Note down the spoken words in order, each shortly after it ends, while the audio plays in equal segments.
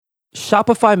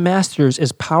Shopify Masters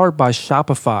is powered by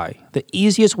Shopify, the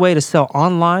easiest way to sell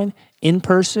online, in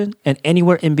person, and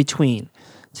anywhere in between.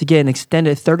 To get an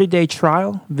extended 30-day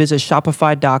trial, visit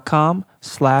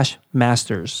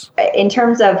shopify.com/masters. In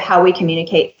terms of how we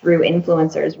communicate through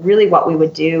influencers, really what we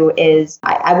would do is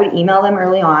I would email them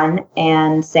early on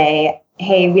and say,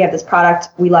 hey, we have this product.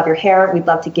 We love your hair. We'd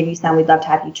love to give you some. We'd love to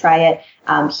have you try it.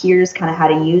 Here's kind of how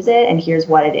to use it, and here's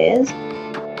what it is.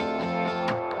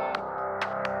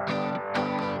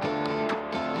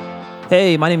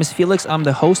 Hey, my name is Felix. I'm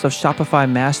the host of Shopify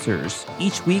Masters.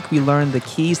 Each week, we learn the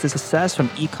keys to success from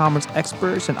e-commerce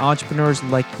experts and entrepreneurs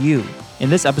like you. In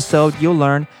this episode, you'll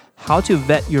learn how to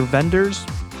vet your vendors,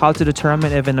 how to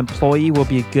determine if an employee will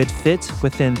be a good fit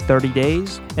within 30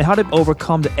 days, and how to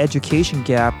overcome the education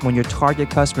gap when your target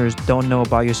customers don't know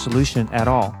about your solution at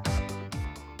all.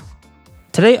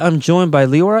 Today, I'm joined by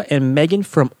Leora and Megan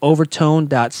from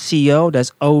Overtone.co.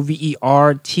 That's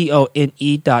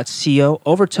Overtone.co.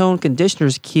 Overtone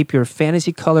conditioners keep your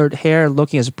fantasy-colored hair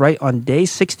looking as bright on day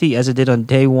 60 as it did on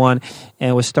day 1,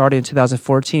 and was started in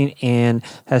 2014 and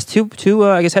has two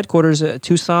headquarters,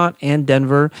 Tucson and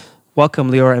Denver.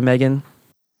 Welcome, Leora and Megan.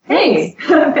 Hey,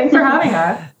 thanks for having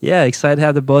us. Yeah, excited to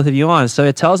have the both of you on.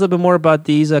 So tell us a little bit more about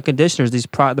these conditioners,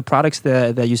 the products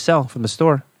that you sell from the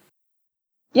store.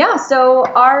 Yeah, so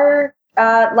our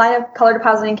line of color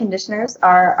depositing conditioners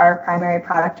are our primary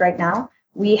product right now.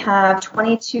 We have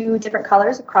 22 different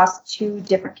colors across 2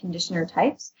 different conditioner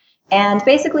types. And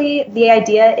basically, the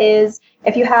idea is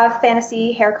if you have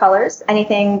fantasy hair colors,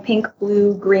 anything pink,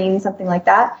 blue, green, something like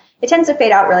that, it tends to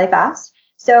fade out really fast.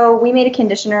 So we made a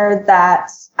conditioner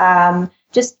that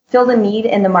just filled a need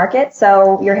in the market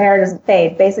so your hair doesn't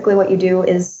fade. Basically, what you do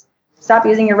is stop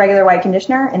using your regular white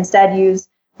conditioner, instead use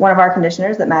one of our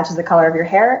conditioners that matches the color of your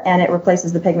hair, and it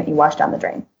replaces the pigment you washed down the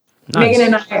drain. Nice.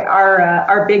 Megan and I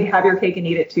are big have your cake and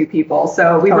eat it too people.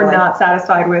 So we were not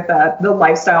satisfied with the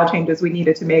lifestyle changes we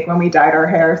needed to make when we dyed our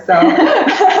hair. So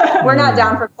we're not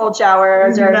down for cold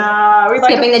showers or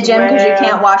skipping the gym because you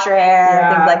can't wash your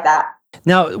hair, things like that.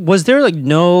 Now, was there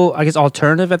no,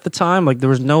 alternative at the time? Like there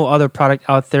was no other product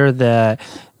out there that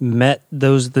met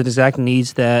the exact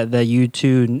needs that you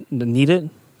two needed?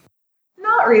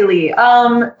 Not really.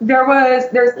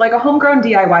 There's like a homegrown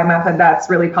DIY method that's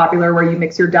really popular where you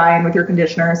mix your dye in with your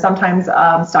conditioner. Sometimes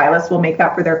stylists will make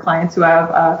that for their clients who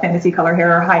have fantasy color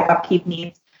hair or high upkeep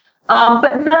needs.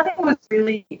 But nothing was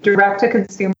really direct to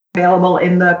consumer available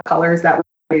in the colors that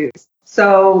we use.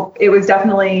 So it was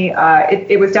definitely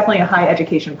it was definitely a high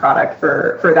education product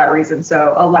for that reason.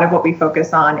 So a lot of what we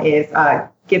focus on is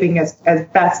giving as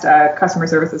best customer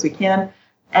service as we can,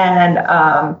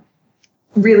 and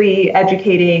really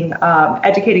educating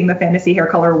the fantasy hair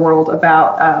color world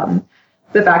about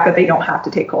the fact that they don't have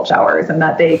to take cold showers and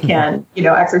that they can,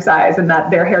 exercise, and that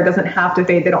their hair doesn't have to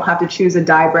fade. They don't have to choose a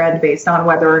dye brand based on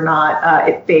whether or not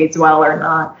it fades well or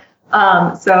not.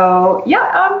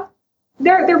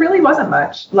 There really wasn't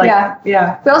much. We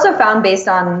also found, based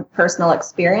on personal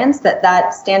experience,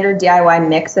 that standard DIY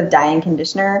mix of dye and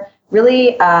conditioner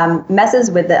really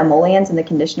messes with the emollients in the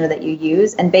conditioner that you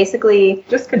use, and basically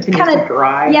just continues to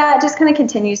dry. Yeah, it just kind of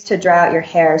continues to dry out your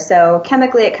hair. So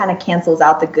chemically, it kind of cancels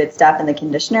out the good stuff in the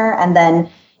conditioner, and then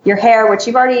your hair, which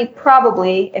you've already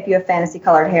probably, if you have fantasy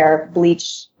colored hair,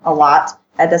 bleached a lot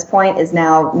at this point, is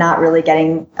now not really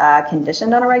getting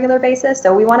conditioned on a regular basis.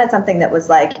 So we wanted something that was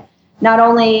like, not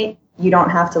only you don't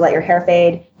have to let your hair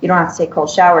fade, you don't have to take cold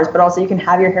showers, but also you can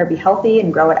have your hair be healthy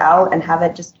and grow it out and have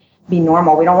it just be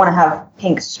normal. We don't want to have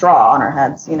pink straw on our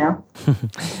heads,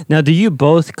 Now, do you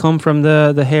both come from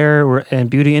the hair and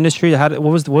beauty industry? What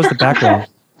was the background?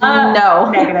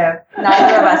 No. Negative.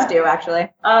 Neither of us do, actually.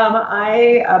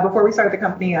 I before we started the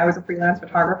company, I was a freelance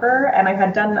photographer, and I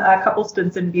had done a couple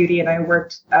stints in beauty, and I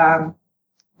worked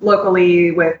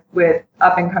locally with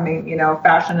up and coming,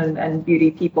 fashion and beauty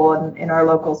people in our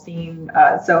local scene.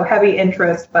 So heavy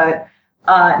interest, but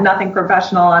nothing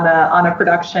professional on a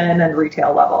production and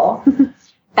retail level.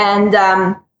 And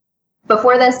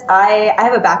before this, I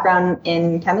have a background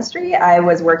in chemistry. I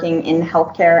was working in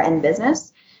healthcare and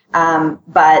business,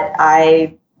 but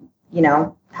I,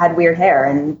 had weird hair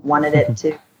and wanted it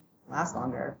to last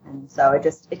longer, and so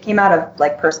it came out of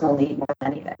like personal need more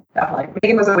than anything. Definitely.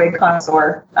 Megan was a wig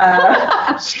connoisseur.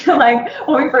 She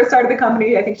when we first started the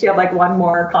company, I think she had one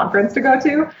more conference to go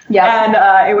to. Yeah. And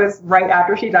it was right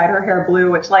after she dyed her hair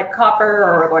blue, which copper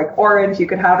or orange you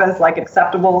could have as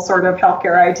acceptable sort of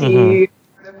healthcare IT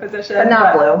position, but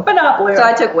not blue. But not blue. So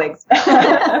I took wigs.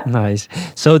 Nice.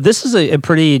 So this is a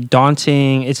pretty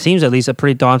daunting, it seems at least a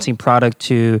pretty daunting product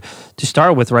to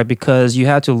start with, right? Because you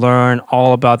have to learn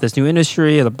all about this new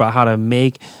industry, about how to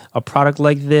make a product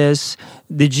like this.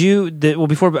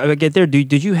 Before I get there,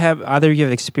 did you have either of you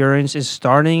have experience in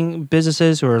starting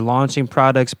businesses or launching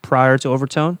products prior to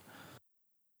Overtone?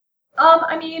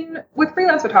 I mean, with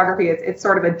freelance photography, it's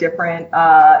sort of a different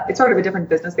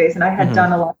business base, and I had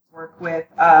done a lot of work with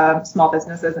small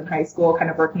businesses in high school,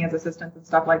 kind of working as assistants and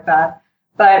stuff like that.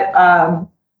 But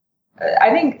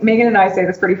I think Megan and I say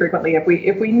this pretty frequently.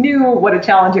 If we knew what a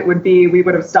challenge it would be, we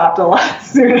would have stopped a lot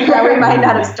sooner. Yeah, we might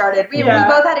not have started. We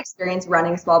both had experience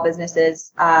running small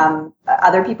businesses,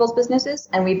 other people's businesses,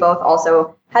 and we both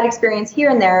also had experience here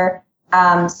and there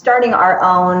starting our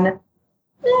own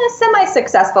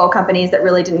semi-successful companies that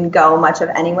really didn't go much of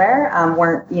anywhere,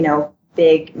 weren't,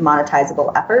 big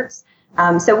monetizable efforts.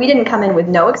 So we didn't come in with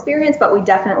no experience, but we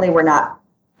definitely were not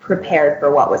prepared for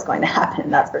what was going to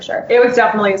happen. That's for sure. It was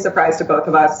definitely a surprise to both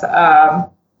of us.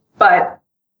 But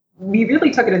we really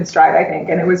took it in stride, I think.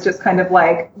 And it was just kind of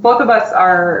like, both of us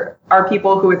are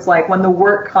people who it's like, when the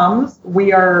work comes,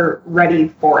 we are ready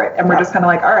for it. And we're just kind of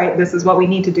like, all right, this is what we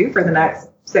need to do for the next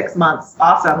 6 months.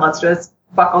 Awesome. Let's just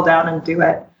buckle down and do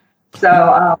it.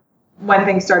 So when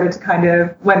things started to kind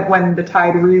of, when the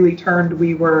tide really turned,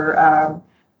 we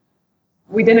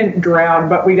didn't drown,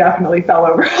 but we definitely fell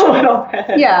over a little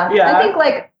bit. Yeah. I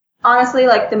think honestly,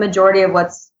 the majority of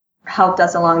what's helped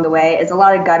us along the way is a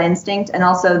lot of gut instinct and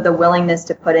also the willingness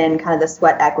to put in kind of the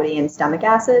sweat equity and stomach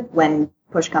acid when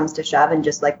push comes to shove and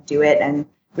just do it and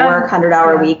work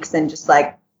 100-hour weeks and just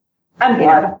and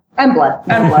blood. And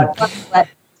blood.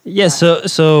 Yeah,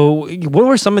 so what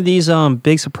were some of these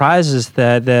big surprises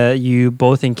that you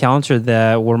both encountered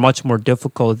that were much more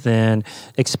difficult than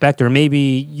expected, or maybe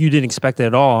you didn't expect it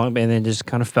at all and then just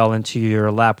kind of fell into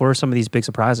your lap? What were some of these big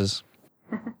surprises?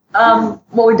 Well,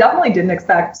 we definitely didn't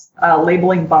expect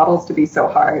labeling bottles to be so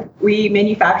hard. We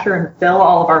manufacture and fill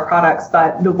all of our products,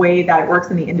 but the way that it works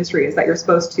in the industry is that you're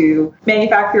supposed to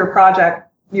manufacture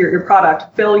your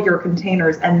product, fill your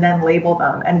containers, and then label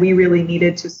them. And we really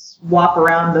needed to swap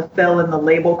around the fill and the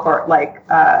label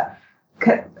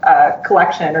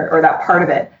collection or that part of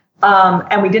it.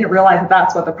 And we didn't realize that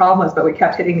that's what the problem was, but we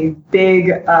kept hitting these big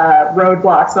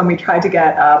roadblocks when we tried to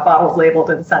get bottles labeled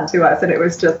and sent to us. And it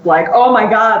was just like, oh my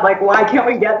God, why can't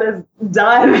we get this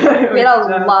done? We had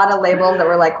a lot of labels that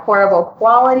were horrible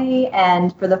quality.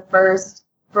 And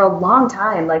for a long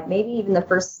time, maybe even the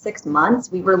first 6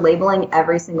 months, we were labeling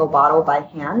every single bottle by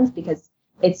hand because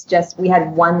it's just, we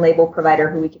had one label provider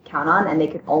who we could count on and they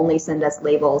could only send us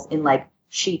labels in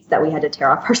sheets that we had to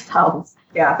tear off ourselves.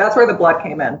 Yeah, that's where the blood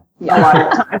came in a lot of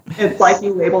the time. It's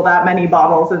you label that many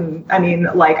bottles. And I mean,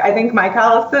 I think my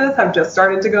calluses have just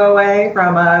started to go away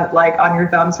from on your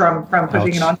thumbs from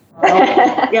pushing it on.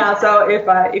 Yeah, so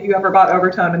if you ever bought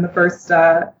Overtone in the first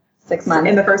 6 months.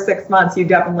 In the first 6 months, you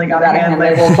definitely got a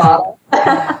hand-labeled bottle.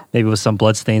 Maybe with some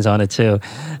blood stains on it too.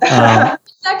 That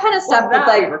kind of stuff. Well,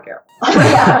 It's we're careful.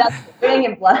 Yeah, that's getting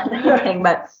in blood and everything.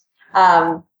 But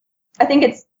I think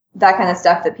it's that kind of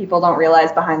stuff that people don't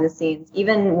realize behind the scenes.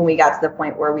 Even when we got to the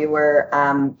point where we were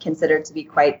considered to be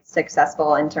quite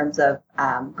successful in terms of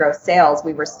gross sales,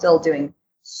 we were still doing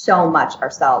so much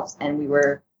ourselves, and we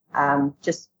were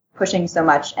just pushing so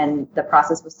much, and the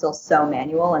process was still so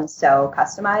manual and so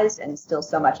customized, and still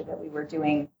so much of it we were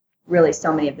doing really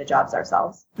so many of the jobs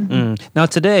ourselves. Now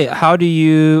today,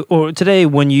 today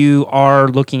when you are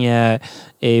looking at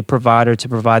a provider to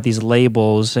provide these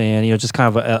labels and just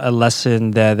kind of a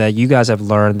lesson that you guys have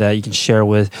learned that you can share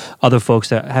with other folks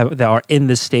that are in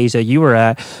this stage that you were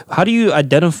at, how do you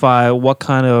identify what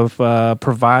kind of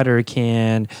provider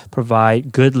can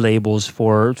provide good labels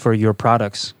for your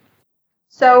products?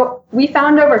 So we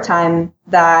found over time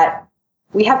that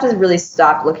we have to really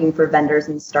stop looking for vendors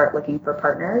and start looking for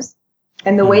partners.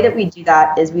 And the way that we do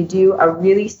that is we do a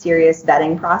really serious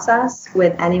vetting process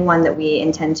with anyone that we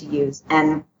intend to use,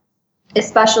 and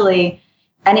especially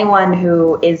anyone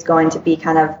who is going to be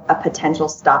kind of a potential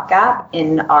stopgap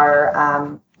in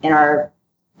our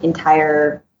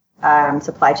entire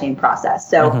supply chain process.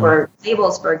 So for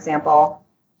labels, for example,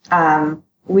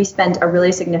 we spent a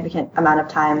really significant amount of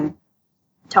time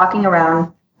talking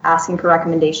around, asking for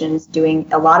recommendations, doing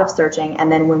a lot of searching,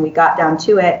 and then when we got down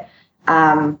to it,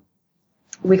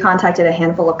 we contacted a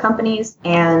handful of companies,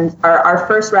 and our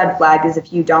first red flag is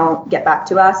if you don't get back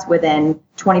to us within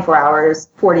 24 hours,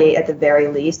 48 at the very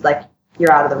least,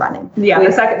 you're out of the running. Yeah,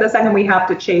 the second we have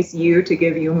to chase you to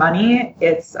give you money,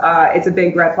 it's a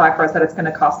big red flag for us that it's going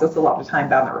to cost us a lot of time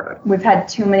down the road. We've had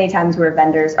too many times where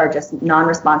vendors are just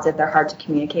non-responsive, they're hard to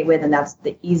communicate with, and that's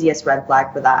the easiest red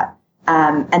flag for that.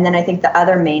 And then I think the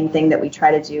other main thing that we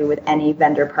try to do with any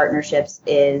vendor partnerships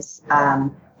is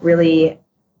really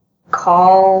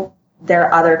call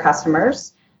their other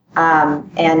customers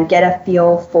and get a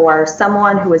feel for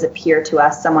someone who is a peer to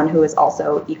us, someone who is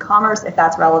also e-commerce, if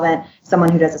that's relevant, someone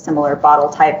who does a similar bottle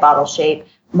type, bottle shape,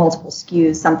 multiple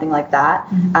SKUs, something like that,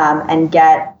 and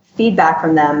get feedback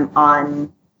from them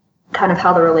on kind of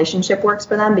how the relationship works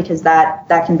for them, because that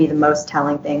can be the most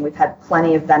telling thing. We've had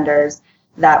plenty of vendors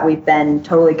that we've been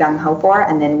totally gung-ho for,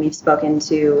 and then we've spoken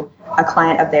to a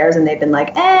client of theirs and they've been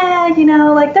like,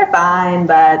 like they're fine,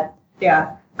 but...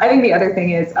 Yeah, I think the other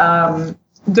thing is,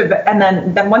 and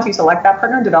then once you select that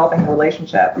partner, developing a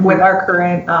relationship. With our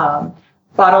current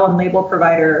bottle and label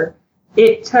provider,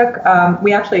 it took,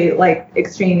 we actually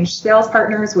exchanged sales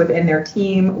partners within their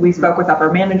team. We spoke with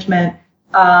upper management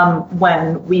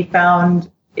when we found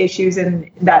issues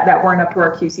that weren't up to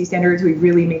our QC standards. We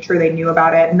really made sure they knew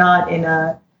about it, not in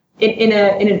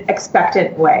an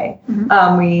expectant way.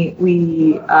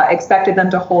 We expected them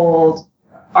to hold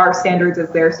our standards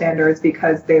as their standards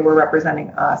because they were representing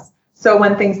us. So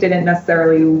when things didn't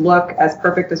necessarily look as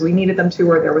perfect as we needed them to,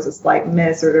 or there was a slight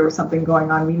miss, or there was something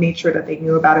going on, we made sure that they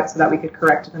knew about it so that we could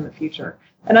correct it in the future.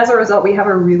 And as a result, we have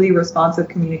a really responsive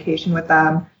communication with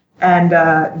them, and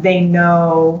they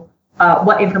know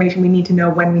what information we need to know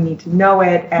when we need to know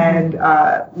it, and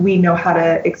we know how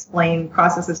to explain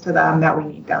processes to them that we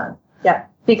need done. Yeah.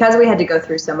 Because we had to go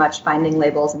through so much finding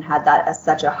labels and had that as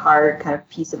such a hard kind of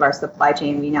piece of our supply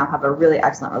chain, we now have a really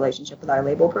excellent relationship with our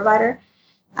label provider.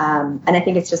 And I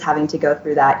think it's just having to go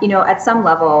through that. At some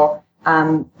level,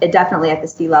 it definitely at the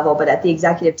C level, but at the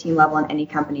executive team level in any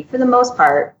company, for the most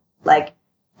part,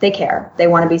 they care. They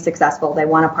want to be successful. They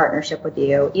want a partnership with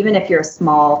you. Even if you're a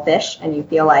small fish and you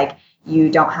feel like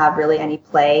you don't have really any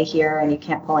play here and you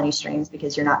can't pull any strings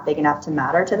because you're not big enough to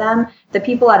matter to them, the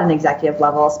people at an executive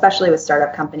level, especially with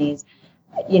startup companies,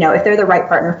 if they're the right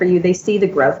partner for you, they see the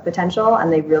growth potential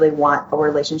and they really want a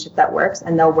relationship that works,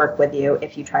 and they'll work with you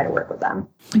if you try to work with them.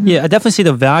 Yeah, I definitely see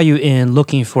the value in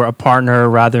looking for a partner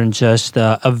rather than just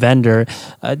a vendor.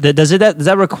 Does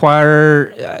that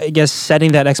require, I guess,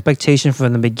 setting that expectation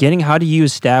from the beginning? How do you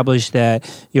establish that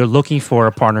you're looking for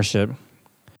a partnership?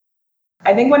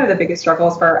 I think one of the biggest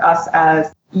struggles for us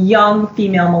as young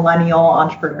female millennial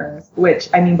entrepreneurs,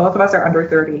 which, both of us are under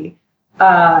 30.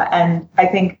 And I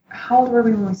think, how old were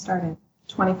we when we started?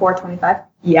 24, 25?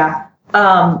 Yeah.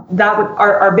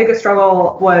 Our biggest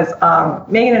struggle was,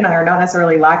 Megan and I are not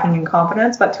necessarily lacking in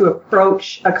confidence, but to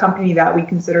approach a company that we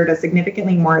considered a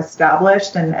significantly more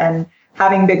established and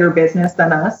having bigger business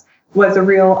than us was a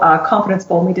real confidence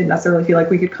pull. We didn't necessarily feel like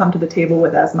we could come to the table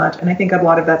with as much. And I think a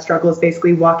lot of that struggle is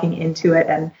basically walking into it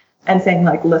and saying,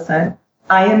 listen,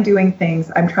 I am doing things.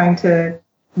 I'm trying to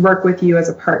work with you as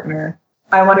a partner.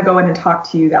 I want to go in and talk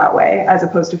to you that way, as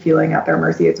opposed to feeling at their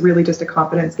mercy. It's really just a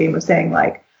confidence game of saying,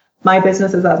 my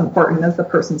business is as important as the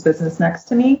person's business next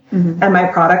to me. And my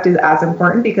product is as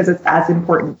important because it's as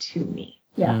important to me.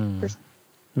 Yeah.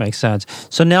 Makes sense.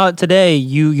 So now today,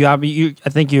 I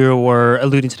think you were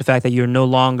alluding to the fact that you're no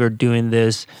longer doing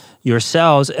this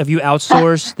yourselves. Have you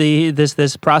outsourced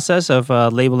this process of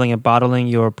labeling and bottling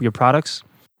your products?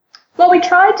 Well, we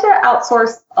tried to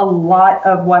outsource a lot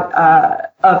of what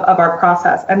of our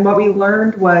process, and what we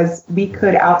learned was we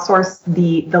could outsource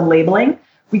the labeling.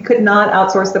 We could not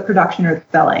outsource the production or the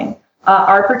filling.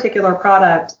 Our particular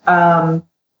product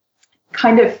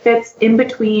kind of fits in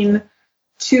between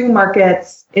two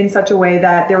markets in such a way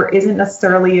that there isn't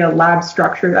necessarily a lab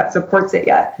structure that supports it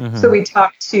yet. So we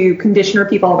talked to conditioner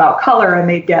people about color and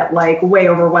they'd get way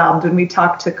overwhelmed. And we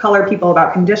talked to color people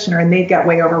about conditioner and they'd get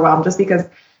way overwhelmed just because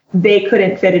they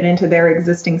couldn't fit it into their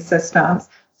existing systems.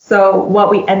 So what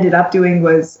we ended up doing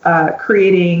was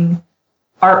creating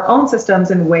our own systems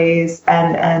and ways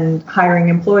and hiring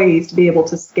employees to be able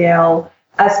to scale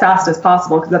as fast as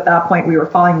possible, because at that point we were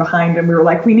falling behind and we were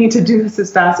like, we need to do this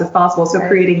as fast as possible. So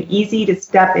creating easy to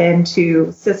step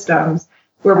into systems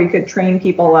where we could train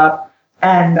people up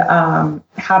and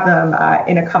have them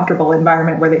in a comfortable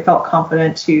environment where they felt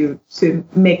confident to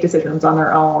make decisions on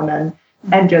their own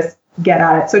and just get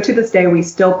at it. So to this day, we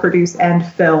still produce and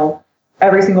fill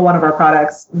every single one of our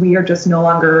products. We are just no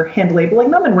longer hand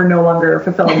labeling them and we're no longer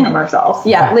fulfilling them ourselves.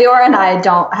 Yeah, Leora and I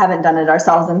haven't done it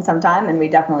ourselves in some time, and we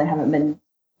definitely haven't been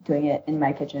doing it in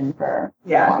my kitchen for a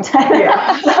long time.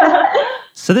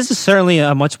 So this is certainly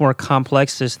a much more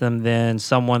complex system than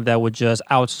someone that would just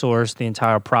outsource the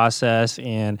entire process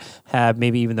and have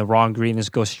maybe even the raw ingredients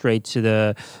go straight to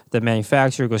the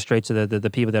manufacturer, go straight to the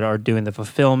people that are doing the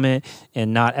fulfillment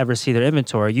and not ever see their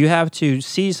inventory. You have to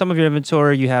see some of your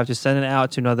inventory. You have to send it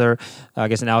out to another, I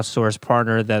guess, an outsourced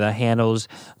partner that handles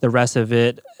the rest of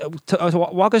it.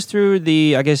 Walk us through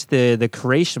the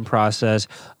creation process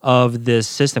of this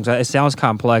system. It sounds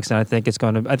complex, and I think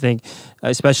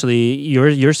especially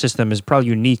your system is probably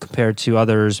unique compared to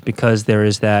others because there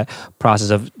is that process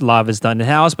of a lot of it's done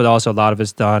in-house, but also a lot of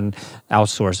it's done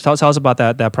outsourced. Tell us about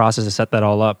that process to set that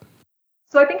all up.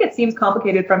 So I think it seems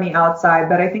complicated from the outside,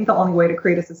 but I think the only way to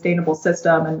create a sustainable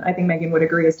system, and I think Megan would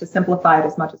agree, is to simplify it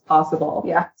as much as possible.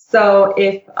 Yeah. So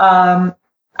if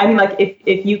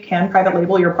you can private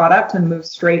label your product and move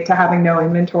straight to having no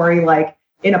inventory, like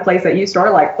in a place that you store,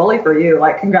 like fully for you,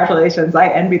 like congratulations, I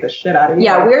envy the shit out of you.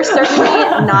 Yeah, we're certainly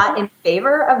not in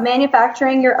favor of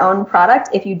manufacturing your own product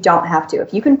if you don't have to.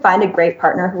 If you can find a great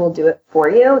partner who will do it for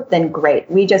you, then great.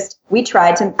 We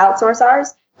tried to outsource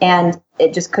ours and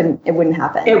it wouldn't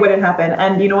happen. It wouldn't happen.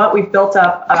 And you know what? We've built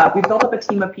up a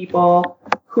team of people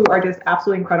who are just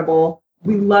absolutely incredible.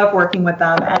 We love working with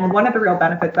them. And one of the real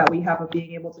benefits that we have of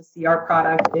being able to see our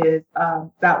product is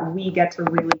that we get to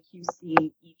really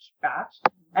QC each batch.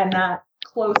 And that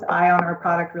close eye on our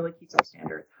product really keeps our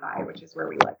standards high, which is where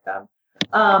we like them.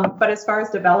 But as far as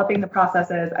developing the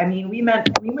processes, I mean, we went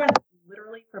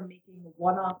literally from making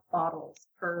one-off bottles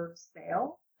per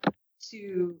sale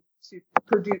to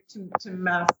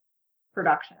mass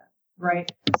production,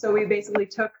 right? So we basically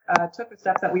took the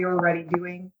steps that we were already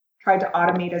doing, tried to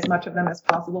automate as much of them as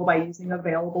possible by using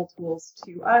available tools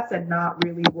to us and not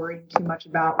really worrying too much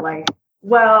about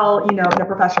in a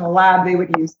professional lab, they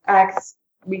would use X.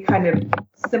 We kind of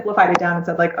simplified it down and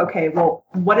said okay, well,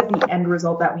 what is the end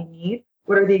result that we need?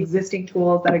 What are the existing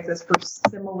tools that exist for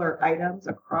similar items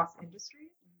across industries?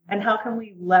 And how can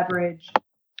we leverage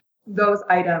those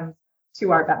items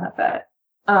to our benefit?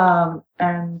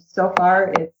 And so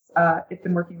far it's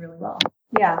been working really well.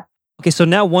 Yeah. Okay, so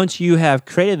now once you have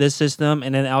created this system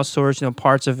and then outsourced,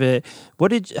 parts of it,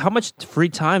 how much free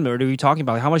time are we talking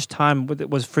about? How much time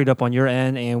was freed up on your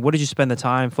end, and what did you spend the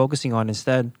time focusing on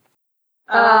instead?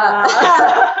 That's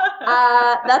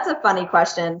a funny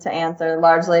question to answer,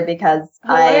 largely because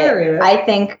I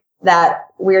think that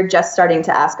we're just starting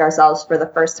to ask ourselves for the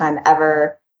first time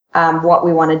ever what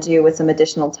we want to do with some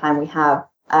additional time we have.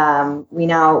 We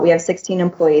have 16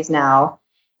 employees now,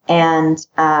 and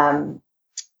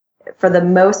for the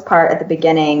most part at the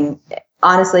beginning,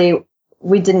 honestly,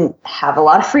 we didn't have a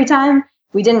lot of free time.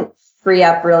 We didn't free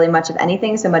up really much of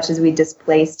anything so much as we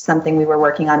displaced something we were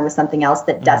working on with something else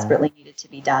that desperately needed to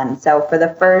be done. So for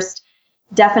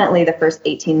definitely the first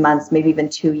 18 months, maybe even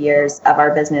 2 years of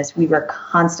our business, we were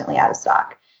constantly out of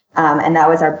stock. And that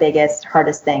was our biggest,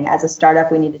 hardest thing. As a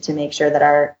startup, we needed to make sure that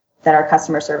our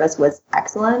customer service was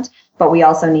excellent, but we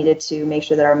also needed to make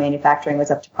sure that our manufacturing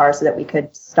was up to par so that we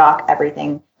could stock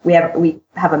everything. We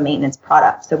have a maintenance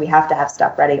product, so we have to have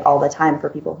stuff ready all the time for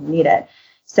people who need it.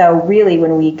 So really,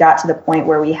 when we got to the point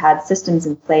where we had systems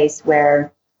in place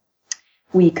where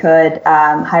we could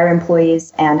hire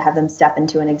employees and have them step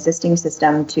into an existing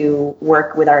system to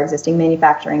work with our existing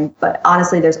manufacturing, but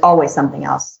honestly, there's always something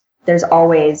else. There's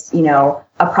always, a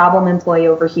problem employee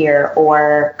over here,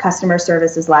 or customer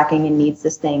service is lacking and needs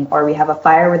this thing, or we have a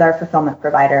fire with our fulfillment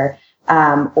provider.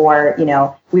 We're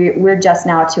just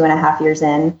now 2.5 years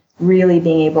in, really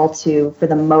being able to, for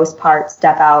the most part,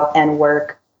 step out and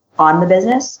work on the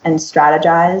business and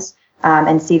strategize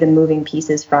and see the moving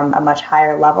pieces from a much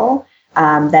higher level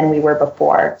than we were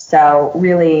before. So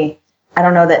really, I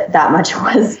don't know that much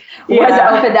was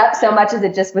opened up so much as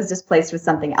it just was displaced with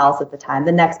something else at the time.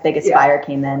 The next biggest fire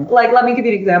came in. Let me give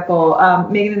you an example.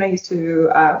 Megan and I used to,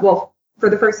 for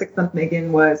the first 6 months,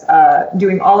 Megan was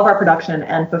doing all of our production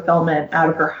and fulfillment out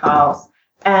of her house.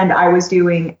 And I was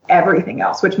doing everything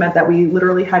else, which meant that we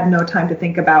literally had no time to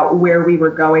think about where we were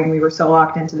going. We were so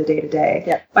locked into the day-to-day.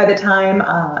 Yep. By the time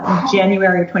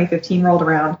January of 2015 rolled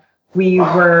around, we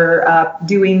were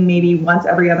doing maybe once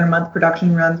every other month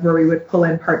production runs where we would pull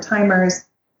in part-timers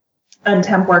and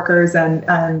temp workers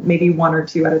and maybe 1 or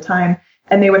 2 at a time.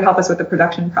 And they would help us with the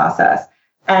production process.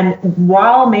 And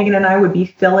while Megan and I would be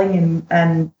filling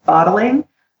and bottling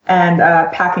and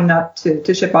packing up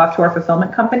to ship off to our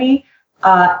fulfillment company,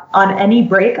 on any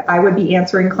break, I would be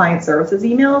answering client services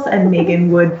emails, and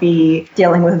Megan would be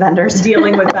dealing with vendors.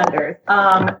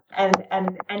 And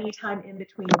any time in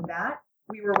between that,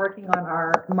 we were working on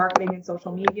our marketing and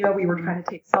social media. We were trying to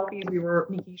take selfies. We were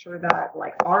making sure that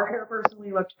our hair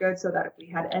personally looked good, so that if we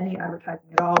had any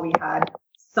advertising at all, we had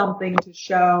something to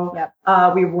show.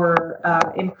 Yep. We were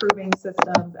improving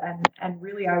systems, and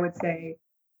really, I would say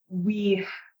we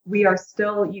are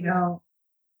still,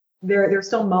 there's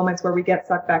still moments where we get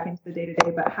sucked back into the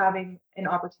day-to-day, but having an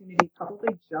opportunity probably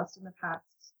just in the past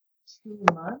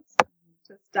 2 months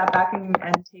to step back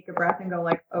and take a breath and go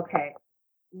like, okay,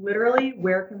 literally,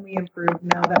 where can we improve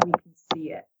now that we can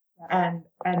see it? And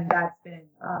that's been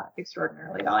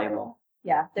extraordinarily valuable.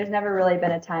 Yeah, there's never really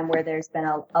been a time where there's been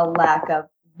a lack of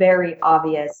very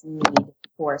obvious need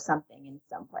for something in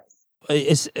some place.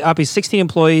 It's obviously 16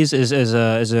 employees is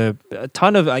a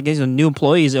ton of, I guess, new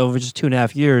employees over just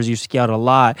 2.5 years. You scaled a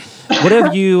lot. What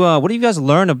have you guys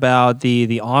learned about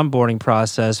the onboarding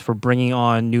process for bringing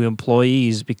on new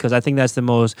employees? Because I think that's the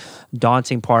most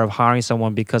daunting part of hiring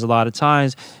someone, because a lot of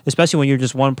times, especially when you're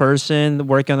just one person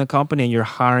working on the company and you're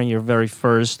hiring your very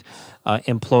first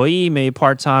employee, maybe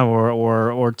part-time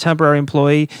or temporary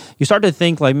employee, you start to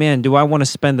think like, man, do I want to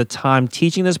spend the time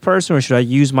teaching this person, or should I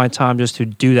use my time just to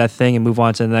do that thing and move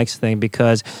on to the next thing?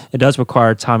 Because it does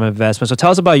require time investment. So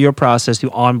tell us about your process to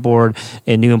onboard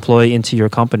a new employee into your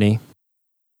company.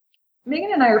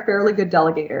 Megan and I are fairly good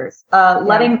delegators.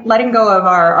 Letting go of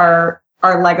our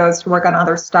Legos to work on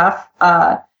other stuff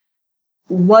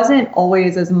wasn't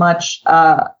always as much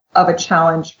of a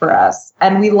challenge for us.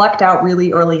 And we lucked out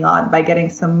really early on by getting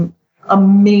some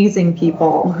amazing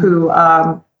people who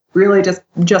really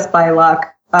just by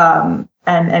luck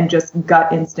and just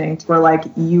gut instinct were like,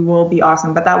 you will be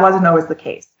awesome. But that wasn't always the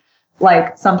case.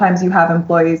 Like sometimes you have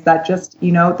employees that just,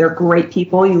 they're great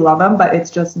people, you love them, but it's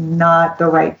just not the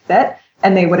right fit,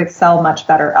 and they would excel much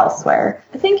better elsewhere.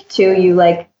 I think too,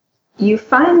 you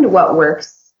find what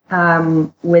works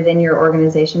within your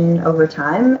organization over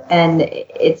time. And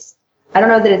I don't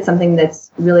know that it's something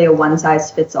that's really a one size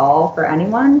fits all for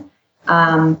anyone.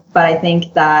 But I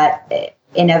think that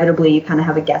inevitably you kind of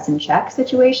have a guess and check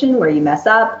situation where you mess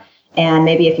up. And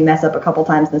maybe if you mess up a couple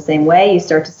times in the same way, you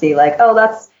start to see like, oh,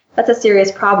 that's a serious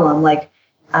problem. Like,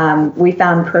 we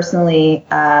found personally,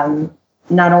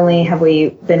 not only have we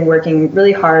been working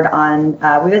really hard on,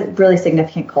 we have a really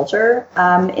significant culture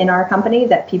in our company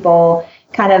that people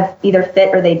kind of either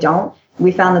fit or they don't.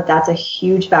 We found that that's a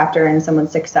huge factor in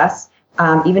someone's success.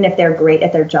 Even if they're great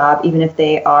at their job, even if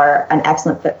they are an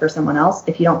excellent fit for someone else,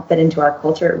 if you don't fit into our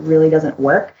culture, it really doesn't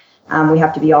work. We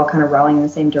have to be all kind of rowing in the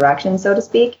same direction, so to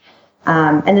speak.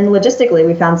 And then logistically,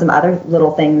 we found some other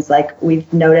little things. Like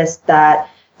we've noticed that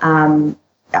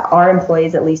our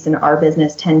employees, at least in our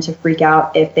business, tend to freak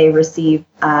out if they receive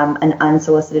an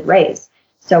unsolicited raise.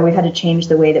 So we've had to change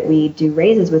the way that we do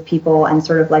raises with people and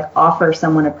sort of like offer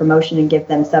someone a promotion and give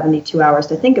them 72 hours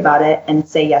to think about it and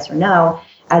say yes or no,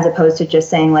 as opposed to just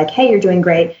saying like, hey, you're doing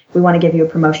great, we want to give you a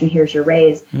promotion, here's your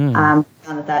raise. Found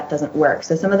that doesn't work.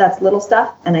 So some of that's little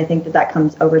stuff, and I think that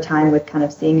comes over time with kind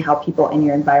of seeing how people in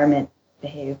your environment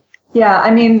behave. Yeah,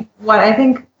 I mean,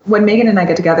 when Megan and I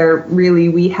get together, really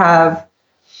we come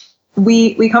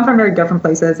from very different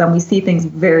places and we see things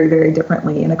very, very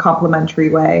differently in a complementary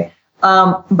way.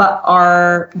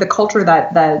 But the culture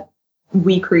that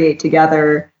we create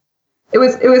together, it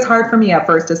was hard for me at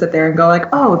first to sit there and go like,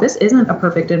 oh, this isn't a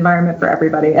perfect environment for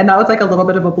everybody. And that was like a little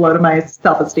bit of a blow to my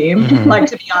self-esteem. Mm-hmm. Like,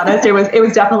 to be honest, it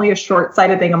was definitely a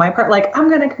short-sighted thing on my part. Like, I'm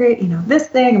going to create, this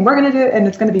thing and we're going to do it and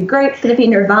it's going to be great. It's going to be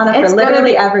nirvana for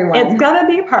literally everyone. It's going to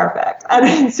be perfect.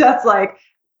 And it's just like,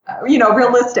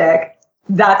 realistic.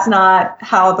 That's not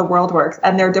how the world works.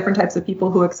 And there are different types of people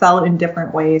who excel in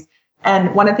different ways.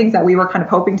 And one of the things that we were kind of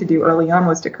hoping to do early on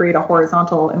was to create a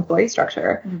horizontal employee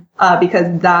structure,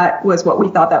 because that was what we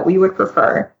thought that we would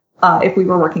prefer if we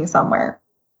were working somewhere.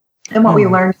 And what we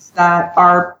learned is that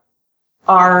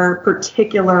our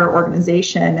particular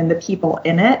organization and the people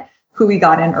in it, who we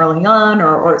got in early on,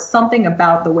 or something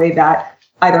about the way that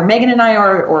either Megan and I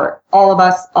or all of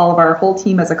our whole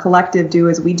team as a collective do,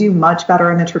 is we do much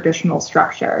better in a traditional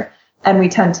structure. And we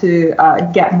tend to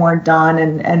get more done,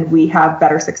 and we have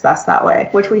better success that way.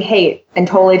 Which we hate and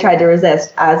totally tried to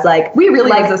resist as we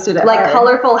really resisted it. Like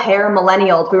colorful hair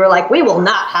millennials. We were like, we will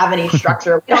not have any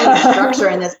structure. We don't need structure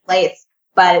in this place.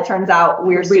 But it turns out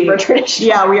we're super traditional.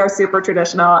 Yeah, we are super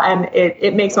traditional. And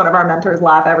it makes one of our mentors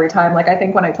laugh every time. Like, I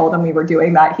think when I told him we were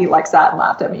doing that, he sat and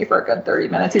laughed at me for a good 30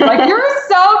 minutes. He's like, you're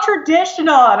so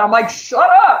traditional. And I'm like, shut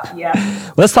up. Yeah.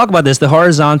 Let's talk about this, the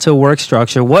horizontal work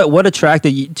structure. What attracted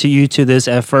you to this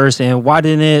at first, and why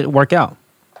didn't it work out?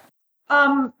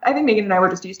 I think Megan and I were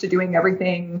just used to doing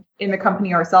everything in the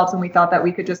company ourselves. And we thought that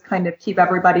we could just kind of keep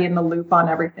everybody in the loop on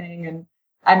everything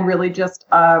and really just,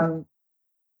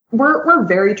 we're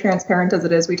very transparent as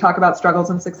it is. We talk about struggles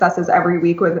and successes every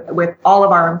week with all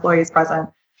of our employees present.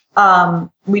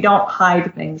 We don't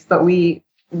hide things, but we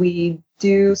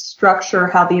do structure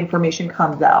how the information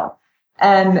comes out.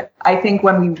 And I think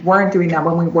when we weren't doing that,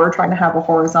 when we were trying to have a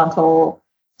horizontal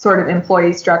sort of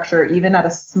employee structure, even at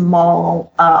a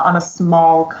small, on a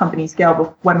small company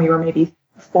scale, when we were maybe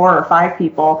 4 or 5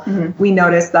 people, we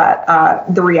noticed that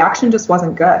the reaction just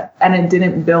wasn't good, and it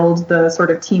didn't build the sort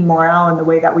of team morale in the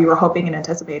way that we were hoping and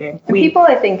anticipating. People,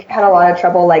 I think, had a lot of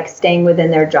trouble like staying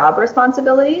within their job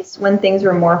responsibilities when things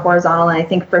were more horizontal. And I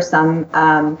think for some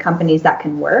companies that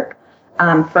can work.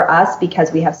 For us,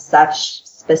 because we have such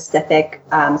specific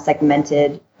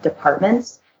segmented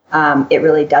departments, it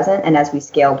really doesn't. And as we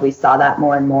scaled, we saw that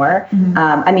more and more.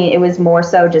 I mean, it was more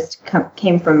so just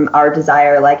came from our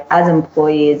desire, like as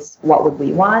employees, what would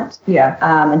we want? Yeah.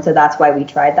 And so that's why we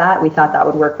tried that. We thought that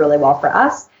would work really well for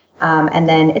us. And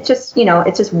then it's just,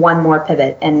 it's just one more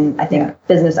pivot. And I think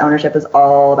business ownership is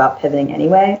all about pivoting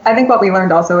anyway. I think what we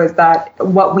learned also is that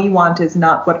what we want is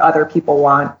not what other people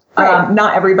want. Right.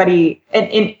 Not everybody,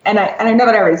 and I know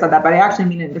that I already said that, but I actually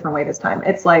mean it in a different way this time.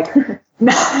 It's like, Megan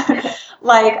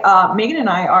and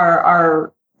I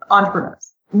are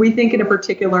entrepreneurs. We think in a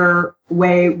particular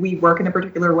way, we work in a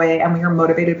particular way, and we are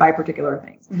motivated by particular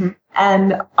things.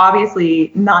 And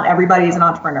obviously, not everybody is an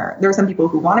entrepreneur. There are some people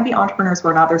who want to be entrepreneurs who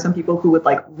are not. There's some people who would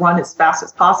like run as fast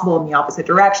as possible in the opposite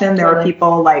direction. There are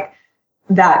people like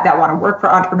that want to work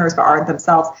for entrepreneurs but aren't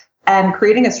themselves. And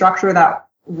creating a structure that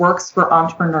works for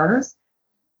entrepreneurs,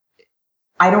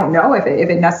 I don't know if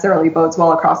it necessarily bodes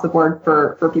well across the board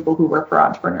for people who work for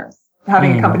entrepreneurs.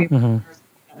 Having a company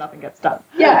nothing gets done.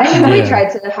 Yeah, I think we tried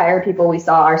to hire people we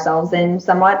saw ourselves in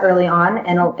somewhat early on,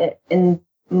 and in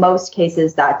most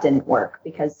cases that didn't work,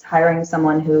 because hiring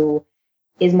someone who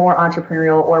is more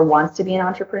entrepreneurial or wants to be an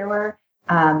entrepreneur,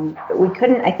 we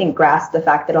couldn't, I think, grasp the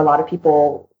fact that a lot of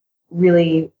people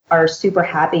really are super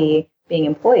happy being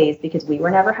employees because we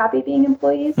were never happy being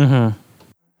employees.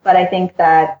 But I think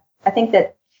that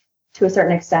to a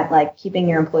certain extent, like keeping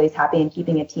your employees happy and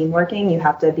keeping a team working, you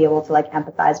have to be able to like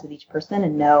empathize with each person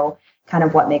and know kind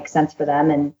of what makes sense for them,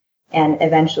 and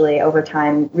eventually over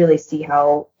time really see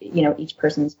how each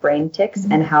person's brain ticks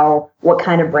and what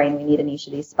kind of brain we need in each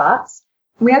of these spots.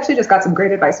 We actually just got some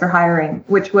great advice for hiring,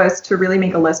 which was to really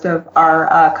make a list of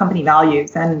our company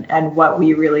values and what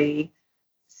we really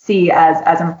see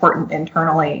as important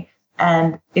internally.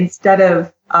 And instead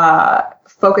of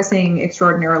focusing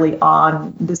extraordinarily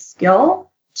on the skill,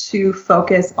 to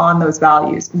focus on those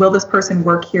values. Will this person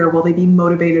work here? Will they be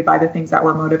motivated by the things that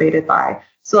we're motivated by?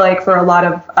 So like for a lot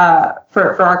of,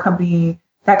 for our company,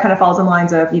 that kind of falls in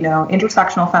lines of,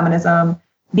 intersectional feminism,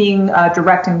 being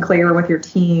direct and clear with your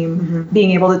team,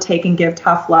 being able to take and give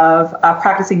tough love,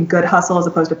 practicing good hustle as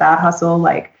opposed to bad hustle,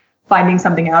 like finding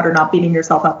something out or not beating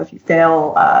yourself up if you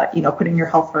fail, putting your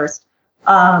health first.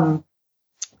 What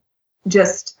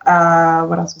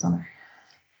else was on there?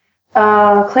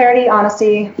 Clarity,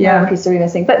 honesty, piece to be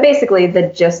missing. But basically the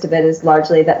gist of it is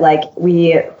largely that like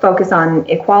we focus on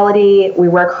equality, we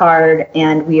work hard,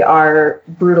 and we are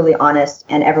brutally honest,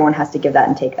 and everyone has to give that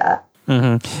and take that.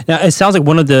 Now, it sounds like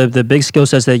one of the big skill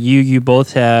sets that you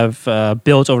both have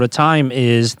built over the time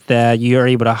is that you are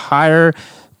able to hire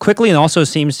quickly, and also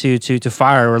seems to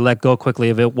fire or let go quickly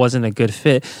if it wasn't a good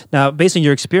fit. Now, based on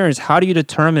your experience, how do you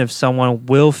determine if someone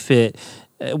will fit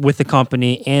with the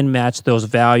company and match those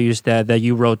values that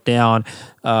you wrote down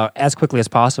as quickly as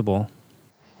possible?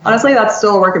 Honestly, that's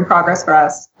still a work in progress for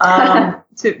us,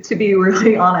 to be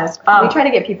really honest. We try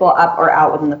to get people up or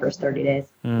out within the first 30 days.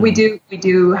 We do.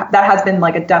 That has been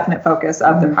like a definite focus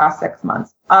of the past 6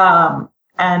 months.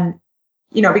 And,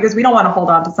 because we don't want to hold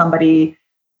on to somebody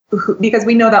because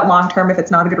we know that long term, if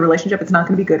it's not a good relationship, it's not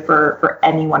going to be good for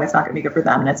anyone. It's not going to be good for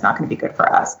them, and it's not going to be good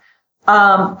for us.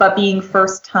 But being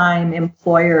first time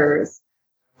employers,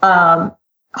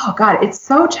 it's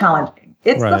so challenging.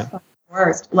 It's the fucking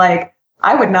worst. Like,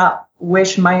 I would not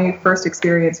wish my first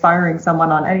experience firing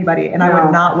someone on anybody, and I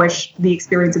would not wish the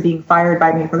experience of being fired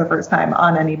by me for the first time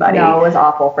on anybody. No, it was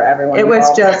awful for everyone. It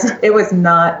was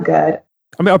not good.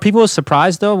 I mean, are people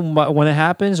surprised though when it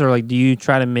happens, or like, do you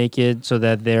try to make it so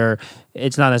that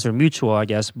it's not necessarily mutual, I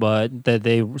guess, but that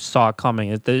they saw it coming?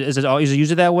 Is it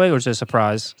usually that way, or is it a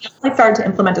surprise? I started to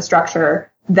implement a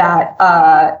structure that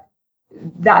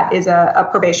is a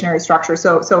probationary structure,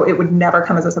 so it would never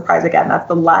come as a surprise again. That's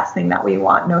the last thing that we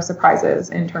want. No surprises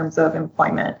in terms of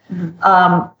employment.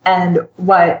 And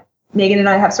what Megan and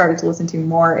I have started to listen to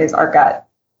more is our gut.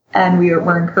 And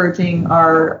we're encouraging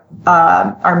our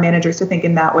managers to think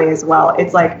in that way as well.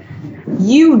 It's like,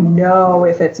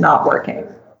 if it's not working,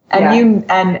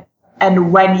 and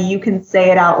and when you can say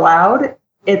it out loud,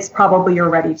 it's probably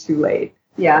already too late.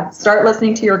 Yeah. Start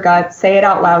listening to your gut, say it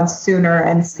out loud sooner,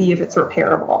 and see if it's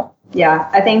repairable. Yeah,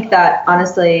 I think that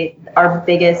honestly, our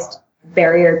biggest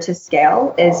barrier to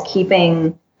scale is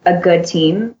keeping a good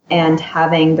team and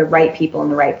having the right people in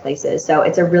the right places. So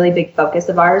it's a really big focus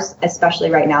of ours, especially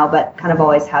right now, but kind of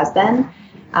always has been.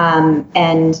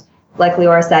 And like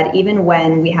Leora said, even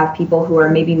when we have people who are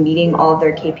maybe meeting all of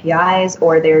their KPIs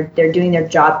or they're doing their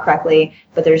job correctly,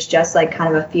 but there's just like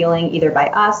kind of a feeling either by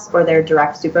us or their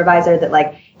direct supervisor that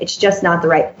like it's just not the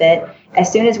right fit.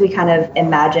 As soon as we kind of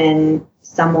imagine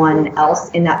someone else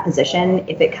in that position,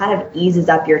 if it kind of eases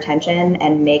up your tension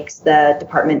and makes the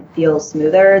department feel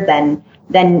smoother, then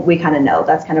we kind of know.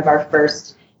 That's kind of our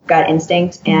first gut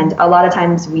instinct. And a lot of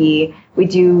times we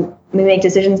make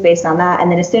decisions based on that.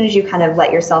 And then as soon as you kind of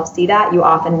let yourself see that, you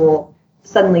often will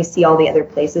suddenly see all the other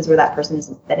places where that person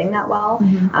isn't fitting that well,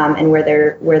 and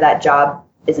where that job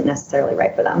isn't necessarily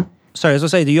right for them. Sorry, I was going to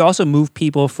say, do you also move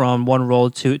people from one role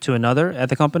to another at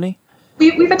the company?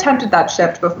 We've attempted that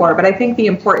shift before, but I think the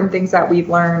important things that we've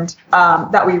learned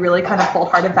that we really kind of hold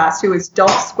hard and fast to is don't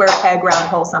square peg round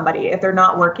hole somebody if they're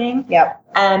not working. Yep.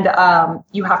 And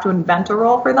you have to invent a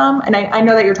role for them. And I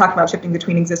know that you're talking about shifting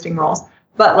between existing roles,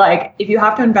 but like if you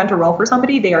have to invent a role for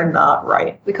somebody, they are not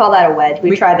right. We call that a wedge.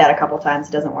 We've tried that a couple times.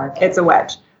 It doesn't work. It's a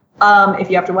wedge. If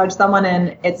you have to wedge someone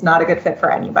in, it's not a good fit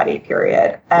for anybody,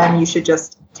 period. And you should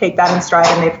just take that in stride,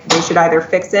 and they should either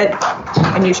fix it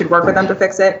and you should work with them to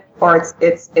fix it, or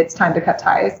it's time to cut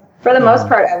ties. For the most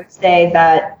part, I would say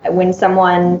that when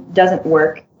someone doesn't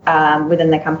work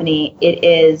within the company, it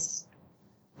is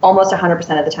almost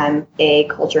 100% of the time a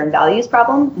culture and values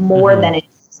problem more than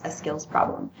it's a skills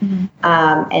problem.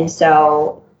 And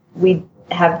so we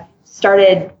have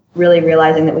started really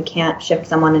realizing that we can't shift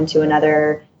someone into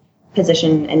another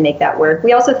position and make that work.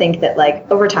 We also think that like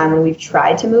over time when we've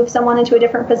tried to move someone into a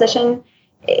different position,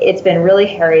 it's been really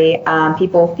hairy.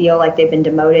 People feel like they've been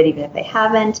demoted even if they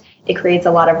haven't. It creates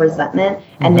a lot of resentment,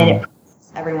 and then it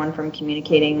prevents everyone from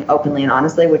communicating openly and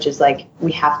honestly, which is like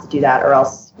we have to do that or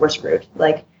else we're screwed.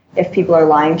 Like if people are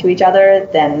lying to each other,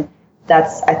 then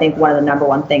that's I think one of the number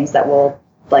one things that will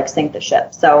like sink the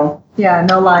ship. So yeah,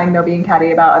 no lying, no being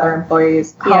catty about other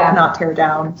employees, help not tear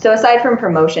down. So aside from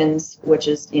promotions, which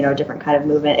is, a different kind of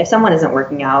movement, if someone isn't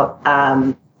working out,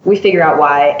 we figure out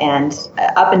why. And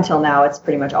up until now, it's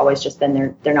pretty much always just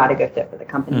been they're not a good fit for the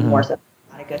company, more so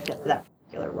not a good fit for that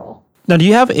particular role. Now, do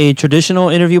you have a traditional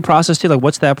interview process too? Like,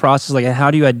 what's that process like? And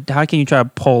how can you try to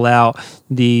pull out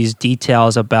these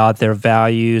details about their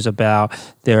values, about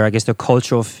their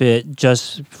cultural fit,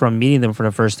 just from meeting them for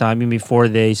the first time, even before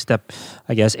they step,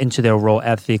 into their role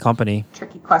at the company?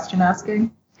 Tricky question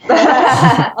asking.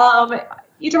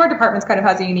 Each of our departments kind of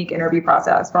has a unique interview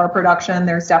process. For our production,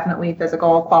 there's definitely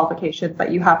physical qualifications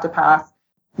that you have to pass.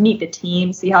 Meet the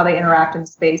team, see how they interact in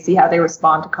space, see how they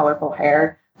respond to colorful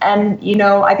hair. And,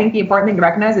 I think the important thing to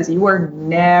recognize is you are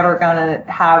never going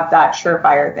to have that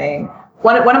surefire thing.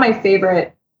 One of my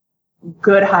favorite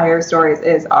good hire stories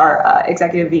is our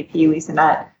executive VP, Lisa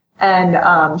Nett.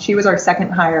 And she was our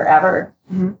second hire ever.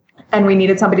 And we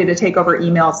needed somebody to take over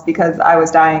emails because I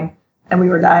was dying and we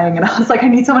were dying. And I was like, I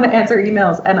need someone to answer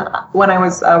emails. And when I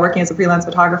was working as a freelance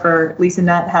photographer, Lisa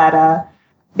Nett had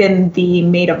been the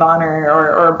maid of honor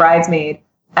or a bridesmaid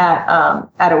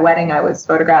at a wedding I was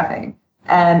photographing.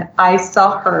 And I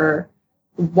saw her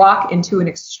walk into an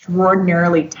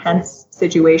extraordinarily tense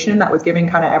situation that was giving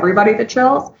kind of everybody the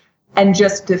chills and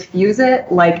just diffuse it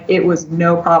like it was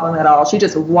no problem at all. She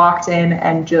just walked in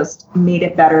and just made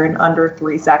it better in under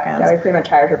 3 seconds. Yeah, we pretty much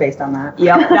hired her based on that.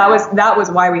 Yep, that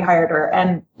was why we hired her.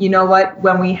 And you know what?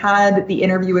 When we had the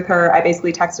interview with her, I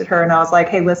basically texted her and I was like,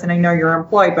 hey, listen, I know you're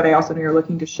employed, but I also know you're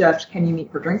looking to shift. Can you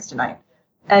meet for drinks tonight?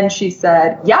 And she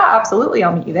said, yeah, absolutely.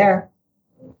 I'll meet you there.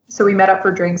 So we met up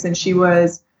for drinks, and she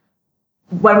was,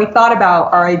 when we thought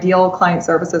about our ideal client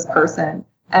services person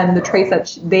and the traits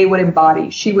that they would embody,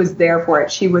 she was there for it.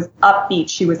 She was upbeat.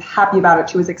 She was happy about it.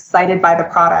 She was excited by the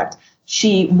product.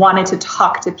 She wanted to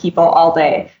talk to people all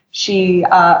day. She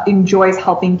enjoys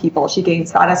helping people. She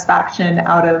gains satisfaction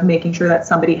out of making sure that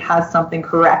somebody has something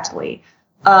correctly.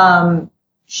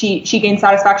 She gains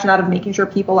satisfaction out of making sure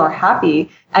people are happy,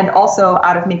 and also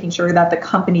out of making sure that the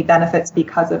company benefits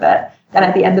because of it. And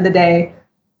at the end of the day,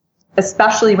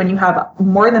 especially when you have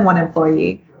more than one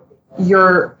employee,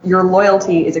 your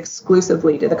loyalty is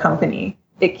exclusively to the company.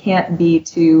 It can't be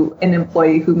to an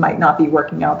employee who might not be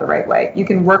working out the right way. You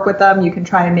can work with them, you can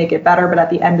try and make it better, but at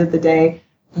the end of the day,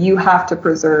 you have to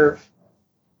preserve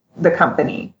the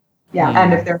company. Yeah.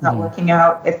 And if they're not working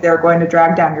out, if they're going to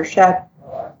drag down your ship,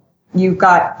 you've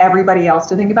got everybody else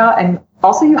to think about. And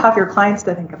also you have your clients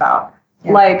to think about.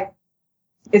 Yeah. Like,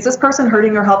 is this person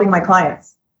hurting or helping my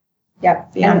clients?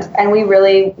 Yep. Yeah. And we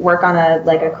really work on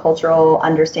a cultural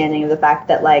understanding of the fact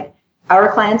that like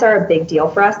our clients are a big deal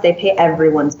for us. They pay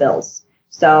everyone's bills.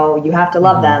 So you have to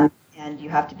love them and you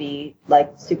have to be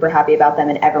like super happy about them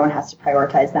and everyone has to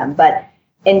prioritize them. But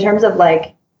in terms of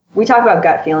like, we talk about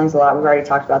gut feelings a lot. We've already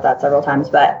talked about that several times,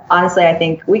 but honestly, I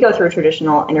think we go through a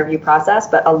traditional interview process,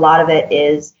 but a lot of it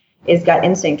is gut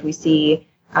instinct. We see,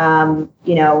 do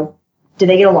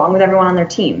they get along with everyone on their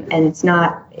team? And it's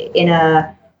not in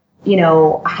a,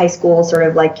 high school sort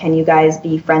of like, can you guys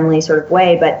be friendly sort of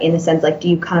way, but in the sense like, do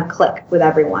you kind of click with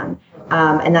everyone?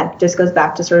 And that just goes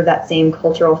back to sort of that same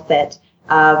cultural fit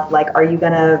of like, are you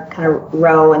going to kind of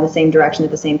row in the same direction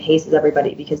at the same pace as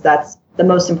everybody? Because that's the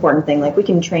most important thing. Like we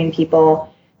can train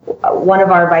people. One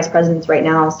of our vice presidents right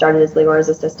now started as Leora's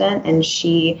assistant, and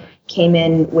she came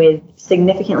in with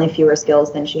significantly fewer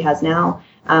skills than she has now.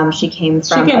 She came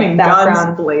from a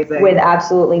background with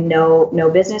absolutely no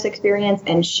business experience,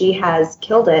 and she has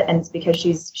killed it. And it's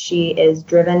because she is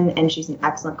driven and she's an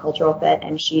excellent cultural fit,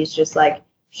 and she's just like,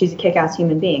 she's a kick-ass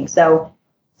human being. So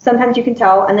sometimes you can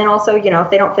tell. And then also, if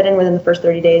they don't fit in within the first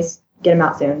 30 days, get them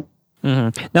out soon.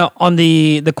 Mm-hmm. Now, on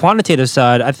the quantitative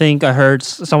side, I think I heard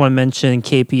someone mention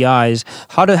KPIs.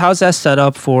 How's that set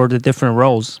up for the different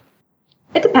roles?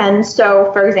 It depends.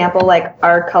 So, for example, like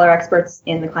our color experts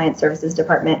in the client services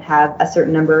department have a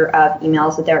certain number of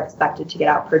emails that they're expected to get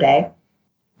out per day.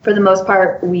 For the most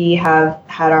part, we have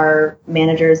had our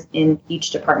managers in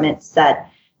each department set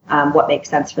what makes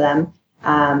sense for them.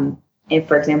 If,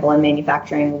 for example, in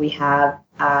manufacturing, we have,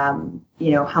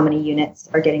 how many units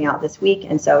are getting out this week.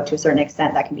 And so to a certain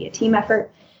extent, that can be a team effort.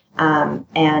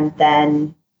 And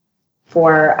then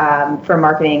for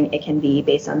marketing, it can be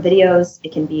based on videos.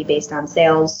 It can be based on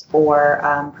sales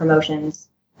or promotions,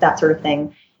 that sort of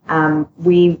thing.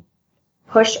 We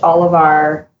push all of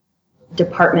our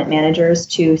department managers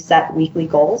to set weekly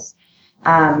goals.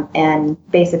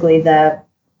 And basically the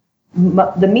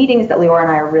meetings that Leora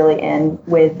and I are really in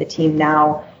with the team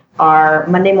now are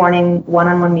Monday morning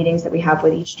one-on-one meetings that we have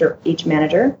with each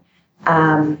manager,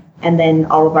 and then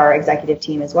all of our executive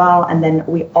team as well. And then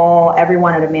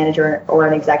everyone at a manager or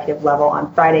an executive level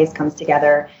on Fridays comes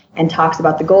together and talks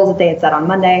about the goals that they had set on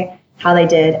Monday, how they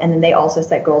did, and then they also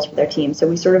set goals for their team. So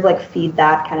we sort of like feed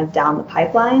that kind of down the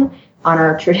pipeline on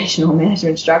our traditional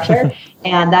management structure,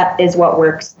 and that is what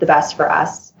works the best for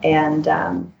us. And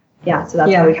so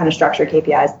that's how we kind of structure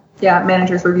KPIs. Yeah,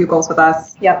 managers review goals with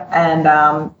us. Yep.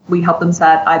 And we help them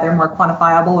set either more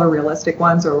quantifiable or realistic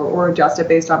ones or adjust it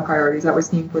based on priorities that we're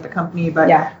seeing for the company.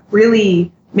 But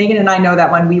really, Megan and I know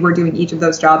that when we were doing each of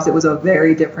those jobs, it was a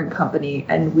very different company,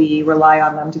 and we rely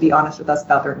on them to be honest with us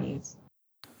about their needs.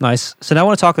 Nice. So now I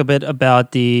want to talk a bit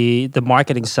about the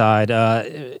marketing side.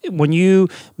 When you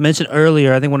mentioned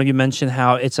earlier, I think one of you mentioned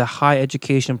how it's a high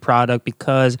education product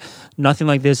because nothing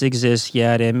like this exists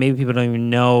yet, and maybe people don't even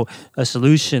know a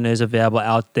solution is available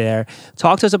out there.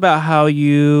 Talk to us about how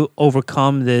you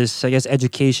overcome this, I guess,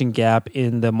 education gap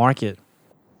in the market.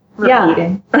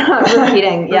 Repeating.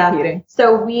 Yeah.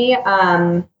 So we,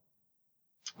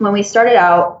 when we started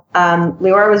out,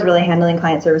 Leora was really handling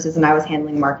client services and I was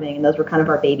handling marketing, and those were kind of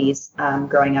our babies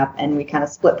growing up, and we kind of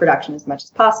split production as much as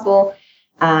possible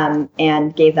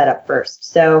and gave that up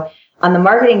first. So on the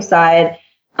marketing side,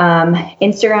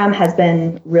 Instagram has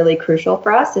been really crucial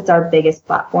for us. It's our biggest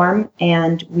platform,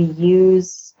 and we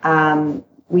use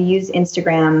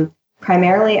Instagram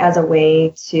primarily as a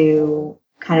way to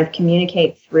kind of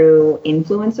communicate through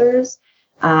influencers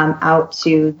out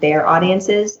to their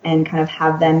audiences and kind of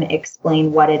have them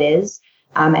explain what it is,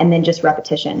 and then just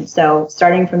repetition. So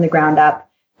starting from the ground up,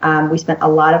 we spent a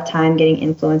lot of time getting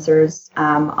influencers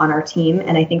on our team,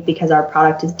 and I think because our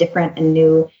product is different and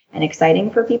new and exciting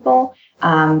for people,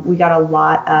 we got a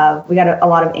lot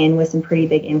of in with some pretty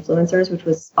big influencers, which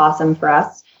was awesome for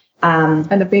us. And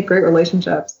have made great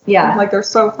relationships. Yeah, like they're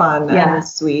so fun and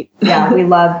sweet. Yeah, we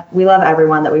love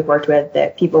everyone that we've worked with.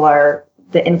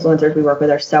 The influencers we work with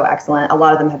are so excellent. A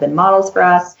lot of them have been models for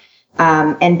us.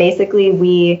 And basically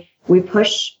we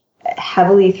push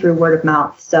heavily through word of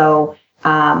mouth. So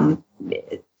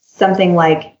something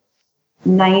like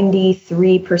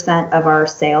 93% of our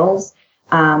sales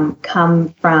come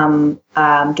from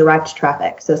direct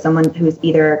traffic. So someone who's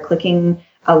either clicking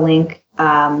a link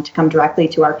to come directly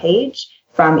to our page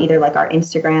from either like our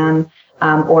Instagram,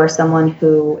 or someone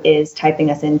who is typing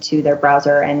us into their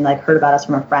browser and like heard about us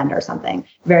from a friend or something.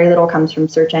 Very little comes from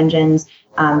search engines.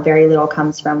 Very little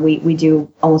comes from, we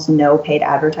do almost no paid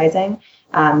advertising.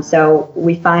 So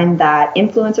we find that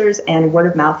influencers and word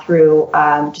of mouth through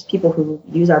just people who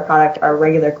use our product, our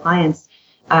regular clients,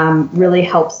 really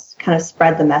helps kind of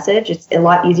spread the message. It's a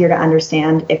lot easier to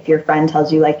understand if your friend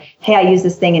tells you like, hey, I use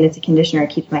this thing and it's a conditioner, it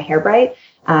keeps my hair bright,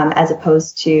 as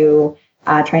opposed to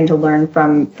trying to learn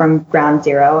from ground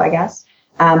zero, I guess.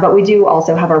 But we do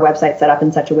also have our website set up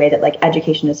in such a way that like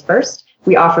education is first.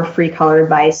 We offer free color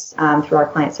advice through our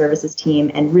client services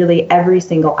team, and really every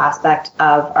single aspect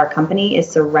of our company is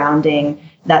surrounding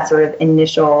that sort of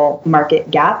initial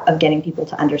market gap of getting people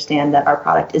to understand that our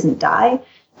product isn't dye,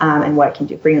 and what it can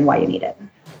do for you and why you need it.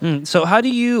 So how do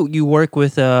you work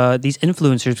with these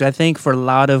influencers? I think for a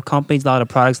lot of companies, a lot of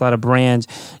products, a lot of brands,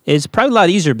 it's probably a lot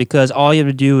easier because all you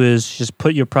have to do is just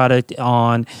put your product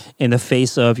on in the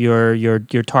face of your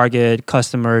target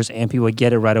customers and people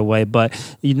get it right away.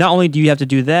 But not only do you have to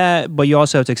do that, but you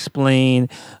also have to explain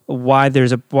why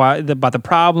about the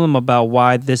problem, about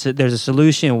why there's a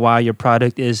solution, why your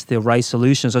product is the right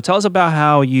solution. So tell us about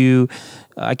how you,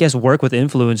 I guess, work with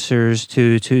influencers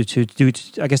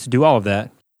to do all of that.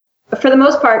 For the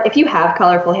most part, if you have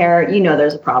colorful hair, you know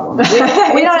there's a problem.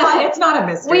 It's not a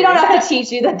mystery. We don't have to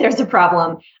teach you that there's a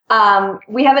problem.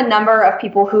 We have a number of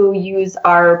people who use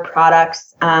our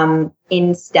products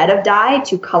instead of dye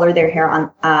to color their hair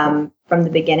on from the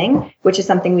beginning, which is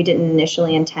something we didn't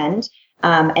initially intend.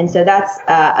 And so that's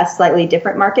a slightly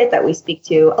different market that we speak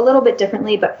to a little bit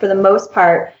differently. But for the most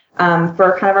part,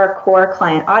 for kind of our core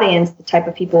client audience, the type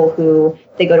of people who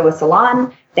they go to a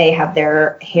salon, they have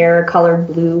their hair colored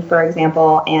blue, for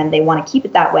example, and they want to keep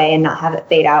it that way and not have it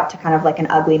fade out to kind of like an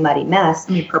ugly, muddy mess.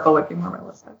 I mean, purple would be more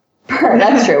realistic.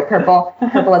 That's true. Purple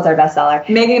is our bestseller.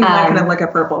 Megan and I couldn't look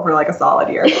at purple for like a solid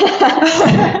year.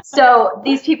 So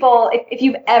these people, if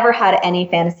you've ever had any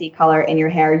fantasy color in your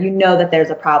hair, you know that there's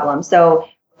a problem. So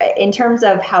in terms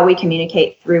of how we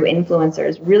communicate through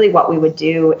influencers, really what we would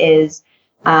do is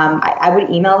I would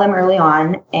email them early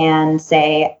on and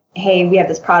say, hey, we have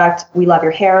this product. We love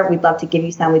your hair. We'd love to give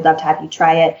you some. We'd love to have you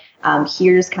try it.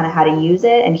 Here's kind of how to use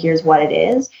it, and here's what it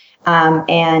is.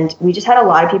 And we just had a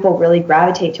lot of people really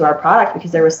gravitate to our product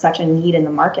because there was such a need in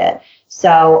the market.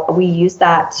 So we used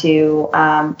that to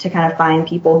kind of find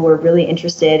people who are really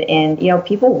interested in,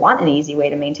 people want an easy way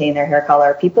to maintain their hair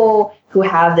color. People who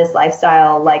have this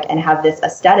lifestyle and have this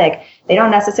aesthetic, they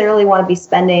don't necessarily want to be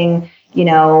spending,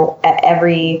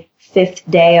 every fifth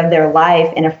day of their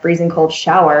life in a freezing cold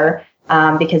shower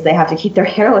because they have to keep their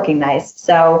hair looking nice.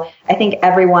 So I think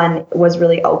everyone was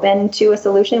really open to a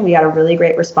solution. We got a really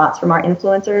great response from our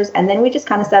influencers. And then we just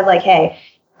kind of said hey,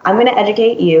 I'm going to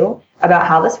educate you about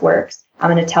how this works. I'm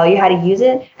going to tell you how to use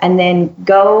it, and then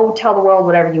go tell the world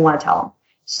whatever you want to tell them.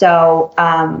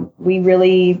 So we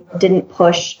really didn't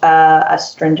push a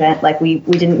stringent, we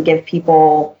didn't give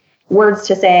people words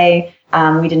to say.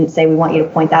 We didn't say we want you to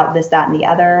point out this, that, and the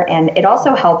other. And it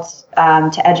also helped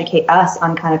to educate us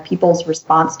on kind of people's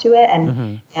response to it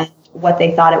and what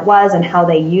they thought it was and how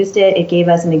they used it. It gave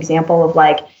us an example of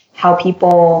how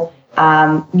people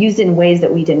used it in ways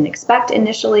that we didn't expect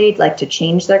initially, to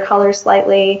change their color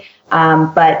slightly.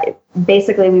 But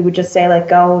basically we would just say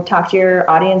go talk to your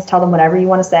audience, tell them whatever you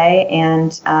want to say.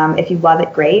 And if you love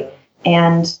it, great.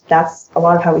 And that's a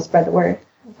lot of how we spread the word.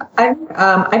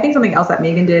 I think something else that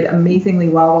Megan did amazingly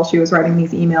well while she was writing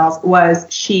these emails was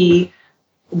she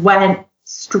went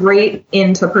straight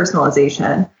into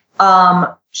personalization.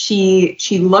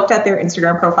 She looked at their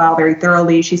Instagram profile very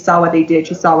thoroughly. She saw what they did.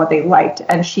 She saw what they liked.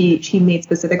 And she made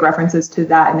specific references to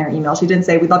that in their email. She didn't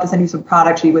say, we'd love to send you some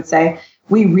product. She would say,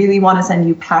 we really want to send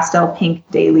you pastel pink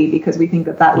daily because we think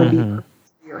that would be perfect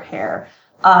for your hair.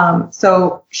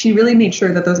 So she really made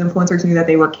sure that those influencers knew that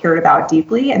they were cared about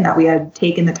deeply and that we had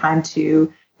taken the time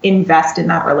to invest in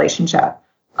that relationship.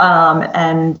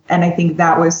 And I think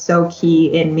that was so key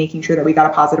in making sure that we got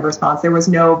a positive response. There was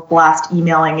no blast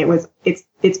emailing.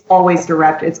 It's always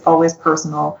direct. It's always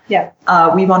personal. Yeah.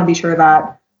 We want to be sure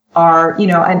that our,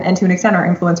 and to an extent, our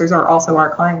influencers are also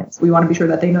our clients. We want to be sure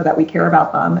that they know that we care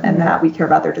about them and that we care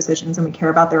about their decisions and we care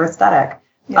about their aesthetic.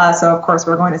 Yeah. So, of course,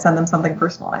 we're going to send them something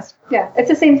personalized. Yeah, it's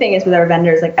the same thing as with our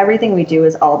vendors. Everything we do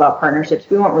is all about partnerships.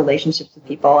 We want relationships with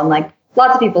people. And,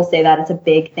 lots of people say that it's a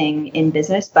big thing in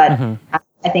business. But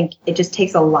I think it just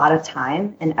takes a lot of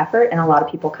time and effort. And a lot of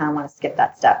people kind of want to skip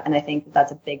that step. And I think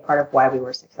that's a big part of why we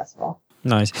were successful.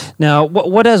 Nice. Now,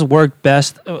 what has worked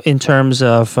best in terms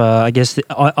of, on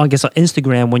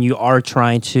Instagram when you are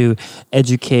trying to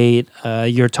educate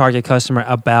your target customer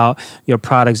about your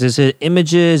products? Is it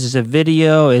images? Is it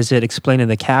video? Is it explaining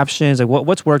the captions?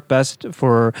 What's worked best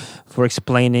for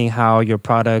explaining how your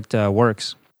product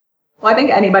works? Well, I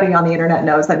think anybody on the internet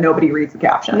knows that nobody reads the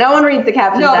caption. No one reads the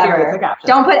captions Nobody ever. reads the captions.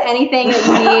 Don't put anything that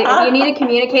you need. If you need to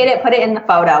communicate it, put it in the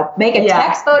photo. Make a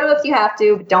text photo if you have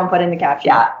to, but don't put in the caption.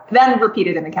 Yeah, then repeat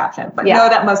it in the caption. But know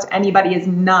that most anybody is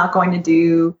not going to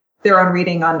do their own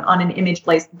reading on an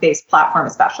image-based platform,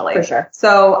 especially. For sure.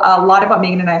 So a lot of what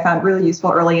Megan and I found really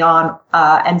useful early on,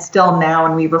 and still now,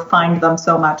 and we refined them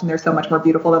so much, and they're so much more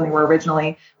beautiful than they were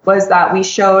originally, was that we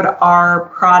showed our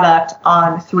product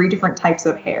on 3 different types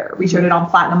of hair. We showed it on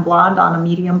platinum blonde, on a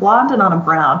medium blonde, and on a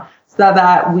brown, so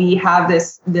that we have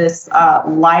this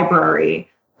library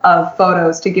of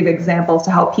photos to give examples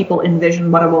to help people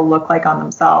envision what it will look like on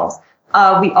themselves.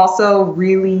 We also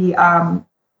really...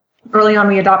 early on,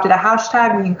 we adopted a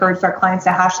hashtag. We encouraged our clients to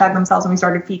hashtag themselves, and we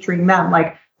started featuring them.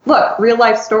 Like, look, real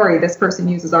life story. This person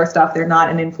uses our stuff. They're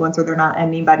not an influencer. They're not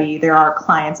anybody. They're our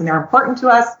clients, and they're important to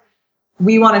us.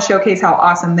 We want to showcase how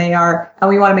awesome they are, and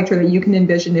we want to make sure that you can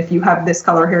envision if you have this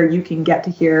color hair, you can get to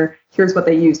here. Here's what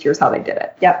they used. Here's how they did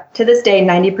it. Yep. To this day,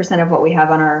 90% of what we have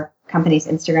on our company's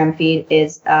Instagram feed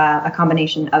is a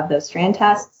combination of those strand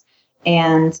tests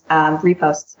and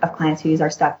reposts of clients who use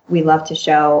our stuff. We love to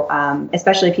show,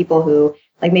 especially people who,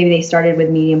 like, maybe they started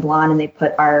with medium blonde and they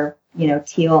put our,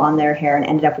 teal on their hair and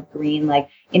ended up with green, like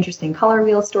interesting color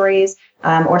wheel stories.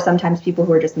 Or sometimes people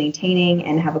who are just maintaining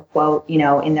and have a quote,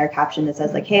 in their caption that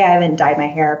says like, hey, I haven't dyed my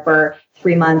hair for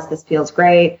 3 months. This feels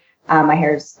great. My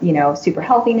hair's, super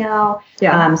healthy now.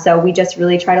 Yeah. So we just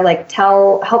really try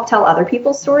to help tell other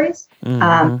people's stories.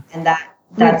 And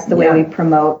that's the way we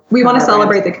promote. We want to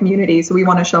celebrate the community. So we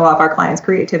want to show off our clients'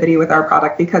 creativity with our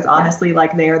product because honestly,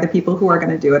 they are the people who are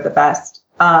going to do it the best.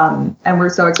 And we're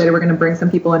so excited. We're going to bring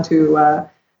some people into a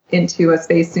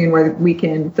space soon where we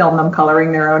can film them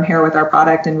coloring their own hair with our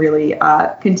product and really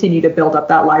continue to build up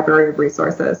that library of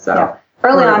resources. So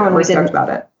early on when we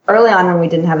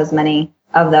didn't have as many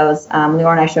of those,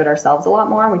 Leora and I showed ourselves a lot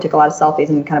more. We took a lot of selfies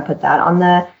and kind of put that on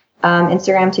the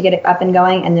Instagram to get it up and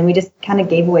going. And then we just kind of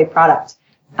gave away product.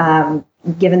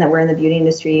 Given that we're in the beauty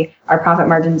industry, our profit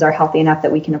margins are healthy enough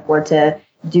that we can afford to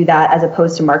do that as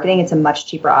opposed to marketing. It's a much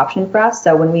cheaper option for us.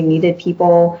 So when we needed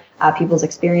people's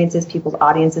experiences, people's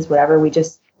audiences, whatever, we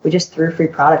just threw free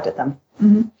product at them.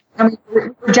 Mm-hmm. And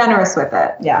we're generous with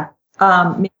it. Yeah.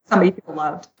 Somebody people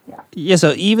loved. Yeah.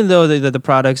 So even though the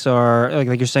products are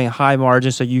like you're saying high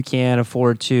margin, so you can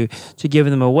afford to give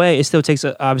them away, it still takes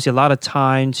obviously a lot of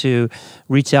time to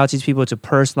reach out to these people, to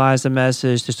personalize the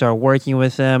message, to start working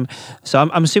with them. So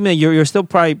I'm assuming that you're still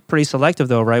probably pretty selective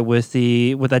though, right? With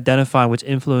identifying which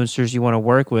influencers you want to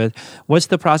work with. What's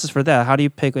the process for that? How do you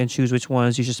pick and choose which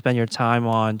ones you should spend your time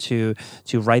on to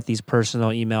write these personal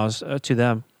emails to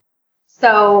them?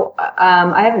 So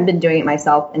I haven't been doing it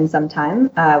myself in some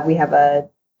time. We have a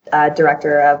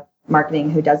director of marketing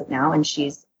who does it now, and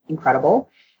she's incredible.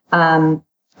 A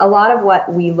lot of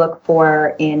what we look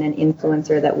for in an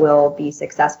influencer that will be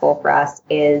successful for us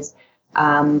is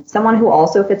someone who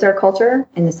also fits our culture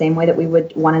in the same way that we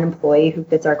would want an employee who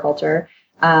fits our culture.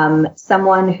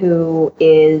 Someone who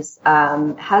is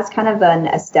has kind of an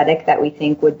aesthetic that we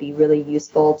think would be really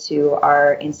useful to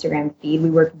our Instagram feed. We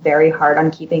work very hard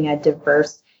on keeping a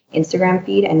diverse Instagram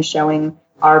feed and showing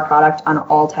our product on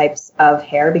all types of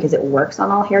hair because it works on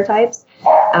all hair types.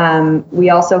 We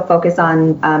also focus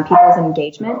on people's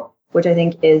engagement, which I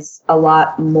think is a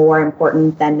lot more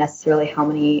important than necessarily how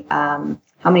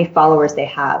many followers they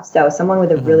have. So someone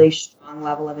with a really strong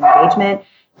level of engagement,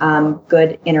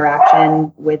 good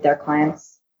interaction with their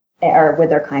clients,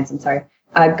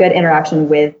 good interaction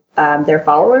with their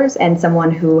followers, and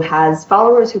someone who has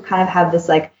followers who kind of have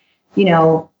this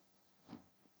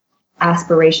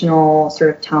aspirational sort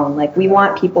of tone. Like we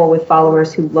want people with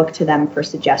followers who look to them for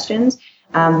suggestions.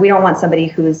 We don't want somebody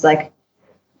who's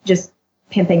just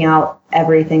pimping out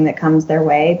everything that comes their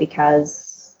way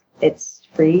because it's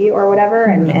free or whatever,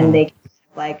 and they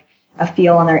a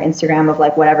feel on their Instagram of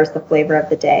whatever's the flavor of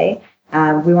the day.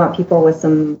 We want people with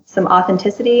some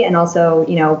authenticity and also,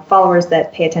 followers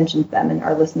that pay attention to them and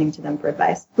are listening to them for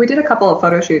advice. We did a couple of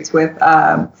photo shoots with 4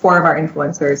 of our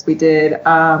influencers. We did,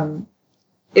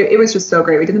 it was just so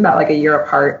great. We did them about a year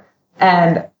apart.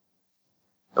 And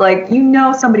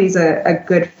somebody's a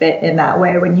good fit in that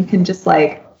way when you can just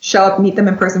show up, meet them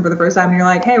in person for the first time, and you're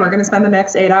like, hey, we're going to spend the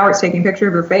next 8 hours taking a picture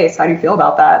of your face. How do you feel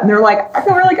about that? And they're like, I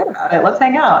feel really good about it. Let's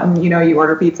hang out. And, you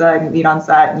order pizza and you eat on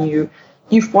set and you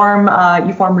form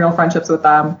real friendships with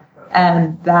them.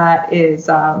 And that is,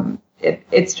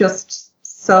 it's just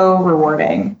so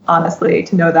rewarding, honestly,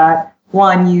 to know that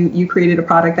one, you created a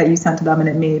product that you sent to them and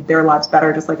it made their lives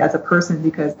better just as a person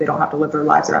because they don't have to live their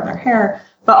lives around their hair,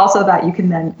 but also that you can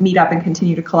then meet up and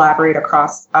continue to collaborate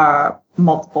across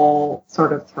multiple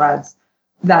sort of threads.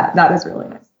 that is really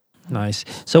nice. Nice.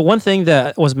 So one thing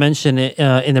that was mentioned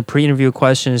in the pre-interview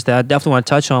questions that I definitely want to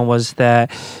touch on was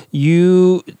that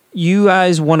you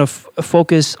guys want to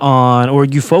focus on, or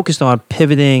you focused on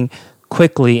pivoting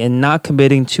quickly and not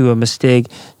committing to a mistake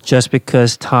just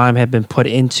because time had been put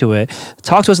into it.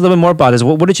 Talk to us a little bit more about this.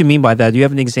 What did you mean by that? Do you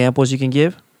have any examples you can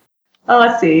give? Oh,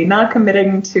 let's see. Not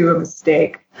committing to a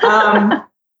mistake.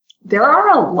 There are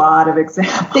a lot of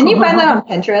examples. Didn't you find that on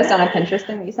Pinterest, on a Pinterest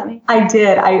thing that you sent me? I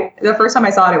did. The first time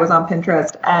I saw it, it was on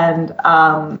Pinterest, and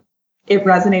it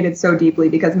resonated so deeply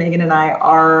because Megan and I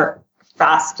are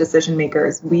fast decision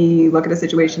makers. We look at a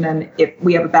situation, and if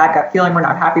we have a bad gut feeling, we're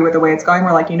not happy with the way it's going,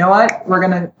 we're like, you know what, we're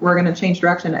gonna change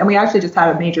direction. And we actually just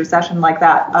had a major session like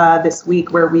that this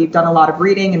week, where we've done a lot of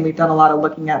reading and we've done a lot of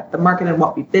looking at the market and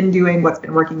what we've been doing, what's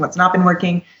been working, what's not been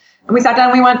working. And we sat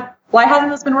down and we went, why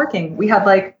hasn't this been working? We had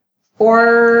like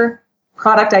 4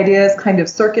 product ideas kind of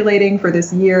circulating for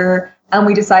this year, and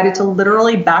we decided to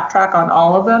literally backtrack on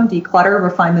all of them, declutter,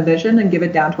 refine the vision, and give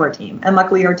it down to our team. And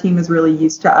luckily our team is really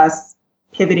used to us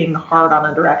pivoting hard on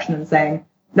a direction and saying,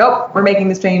 nope, we're making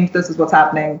this change, this is what's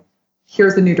happening,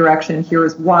 here's the new direction,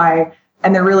 here's why,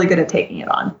 and they're really good at taking it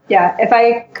on. Yeah, if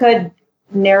I could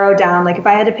narrow down, like if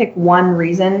I had to pick one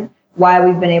reason why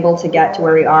we've been able to get to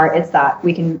where we are, it's that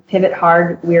we can pivot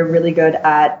hard. We're really good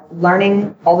at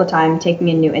learning all the time, taking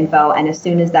in new info. And as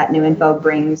soon as that new info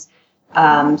brings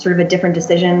sort of a different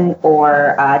decision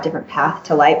or a different path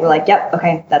to light, we're like, yep,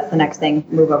 okay, that's the next thing.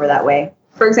 Move over that way.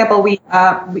 For example, we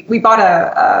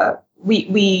bought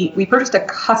we purchased a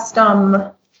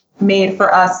custom made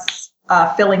for us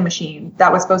filling machine that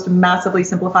was supposed to massively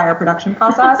simplify our production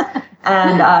process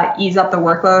and ease up the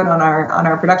workload on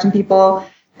our production people.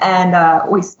 And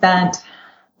we spent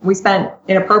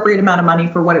an appropriate amount of money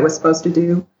for what it was supposed to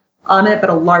do on it, but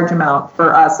a large amount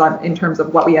for us in terms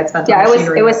of what we had spent on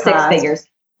machinery. Yeah, it was 6 figures.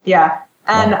 Yeah,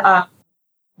 and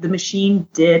the machine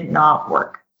did not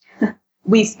work.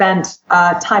 We spent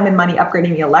time and money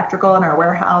upgrading the electrical in our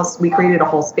warehouse. We created a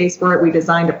whole space for it. We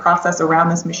designed a process around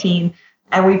this machine,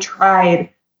 and we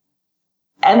tried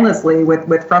endlessly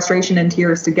with frustration and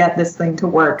tears to get this thing to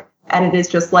work. And it is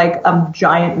just like a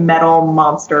giant metal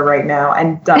monster right now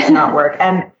and does not work.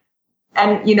 And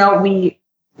you know, we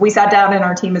sat down and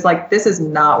our team is like, this is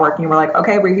not working. We're like,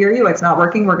 okay, we hear you. It's not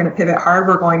working. We're going to pivot hard.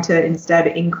 We're going to instead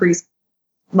increase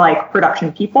like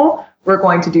production people. We're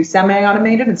going to do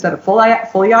semi-automated instead of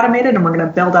fully automated. And we're going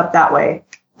to build up that way.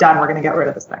 Done. We're going to get rid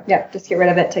of this thing. Yeah, just get rid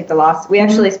of it. Take the loss. We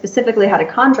actually specifically had a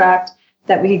contract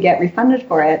that we could get refunded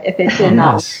for it if it did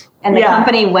not. And the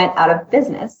company went out of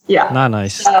business. Yeah. Not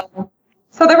nice.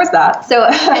 So there was that. So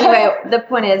anyway, the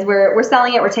point is we're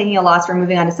selling it. We're taking a loss. We're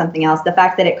moving on to something else. The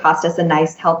fact that it cost us a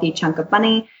nice, healthy chunk of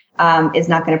money is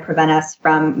not going to prevent us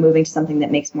from moving to something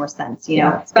that makes more sense. You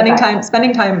know, spending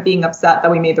time being upset that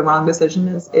we made the wrong decision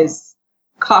is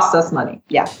costs us money.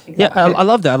 Yeah. Exactly. Yeah, I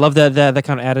love that. I love that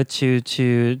kind of attitude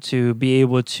to be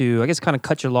able to, I guess, kind of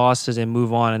cut your losses and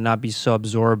move on and not be so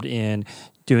absorbed in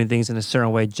doing things in a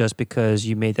certain way just because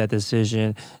you made that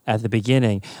decision at the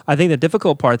beginning. I think the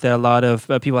difficult part that a lot of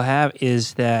people have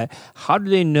is that how do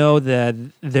they know that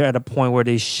they're at a point where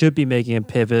they should be making a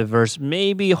pivot versus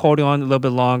maybe holding on a little bit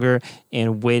longer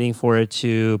and waiting for it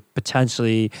to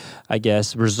potentially, I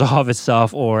guess, resolve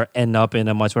itself or end up in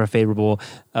a much more favorable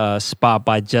spot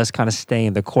by just kind of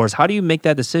staying the course. How do you make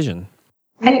that decision?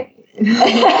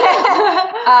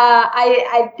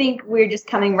 I think we're just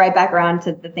coming right back around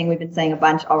to the thing we've been saying a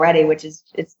bunch already, which is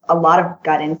it's a lot of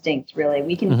gut instinct, really.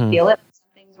 We can feel it when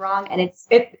something's wrong. And it's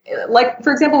like,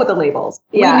 for example, with the labels.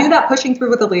 Yeah. We knew that pushing through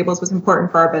with the labels was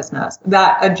important for our business,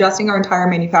 that adjusting our entire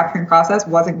manufacturing process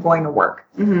wasn't going to work.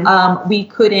 We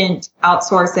couldn't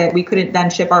outsource it. We couldn't then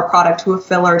ship our product to a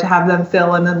filler to have them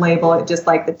fill and then label it. Just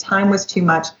like the time was too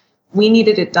much. We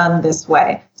needed it done this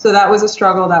way. So that was a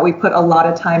struggle that we put a lot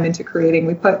of time into creating.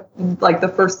 We put like the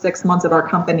first 6 months of our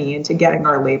company into getting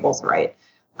our labels right.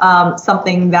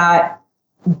 Something that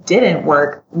didn't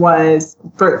work was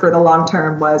for the long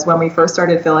term was when we first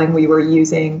started filling, we were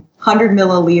using 100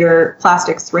 milliliter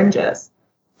plastic syringes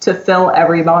to fill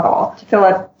every bottle. To fill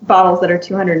up bottles that are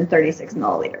 236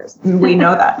 milliliters. We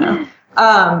know that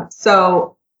now.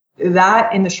 So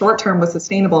that in the short term was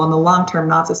sustainable, in the long term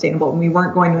not sustainable, and we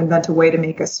weren't going to invent a way to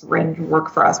make a syringe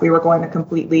work for us. We were going to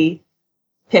completely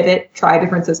pivot, try a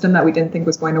different system that we didn't think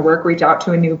was going to work, reach out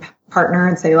to a new partner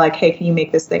and say like, hey, can you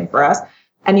make this thing for us?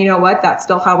 And you know what? That's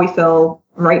still how we feel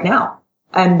right now.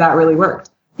 And that really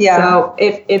worked. Yeah. So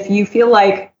if you feel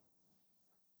like,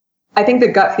 I think the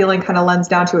gut feeling kind of lends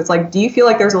down to, it's like, do you feel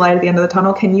like there's a light at the end of the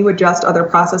tunnel? Can you adjust other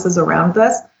processes around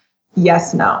this?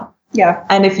 Yes, no. Yeah.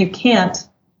 And if you can't,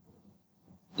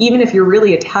 even if you're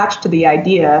really attached to the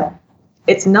idea,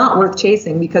 it's not worth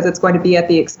chasing because it's going to be at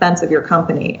the expense of your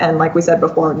company. And like we said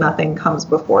before, nothing comes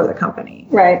before the company.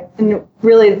 Right. And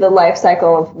really the life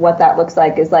cycle of what that looks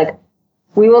like is like,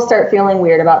 we will start feeling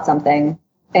weird about something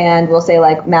and we'll say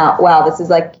like, wow, this is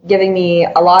like giving me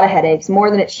a lot of headaches, more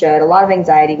than it should, a lot of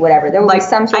anxiety, whatever. There will like be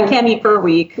some sort I can't eat for a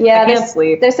week. Yeah, I can't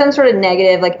sleep. There's some sort of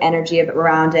negative like energy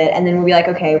around it. And then we'll be like,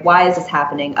 okay, why is this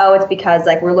happening? Oh, it's because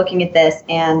like we're looking at this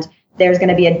and there's going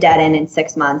to be a dead end in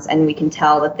 6 months and we can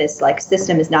tell that this like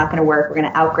system is not going to work. We're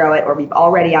going to outgrow it, or we've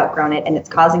already outgrown it and it's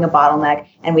causing a bottleneck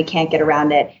and we can't get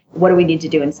around it. What do we need to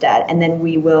do instead? And then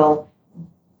we will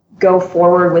go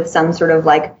forward with some sort of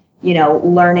like,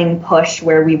 learning push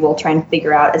where we will try and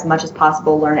figure out as much as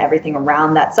possible, learn everything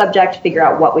around that subject, figure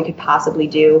out what we could possibly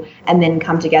do, and then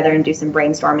come together and do some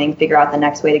brainstorming, figure out the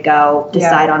next way to go,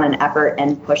 decide on an effort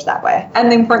and push that way.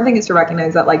 And the important thing is to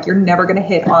recognize that like you're never going to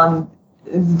hit on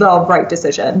the right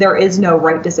decision. There is no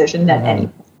right decision at any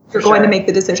point. You're going to make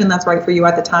the decision that's right for you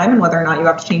at the time, and whether or not you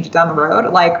have to change it down the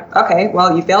road. Like, okay,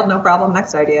 well, you failed, no problem,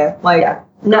 next idea. Like,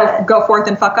 go forth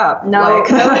and fuck up.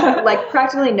 Like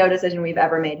practically no decision we've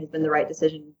ever made has been the right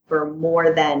decision for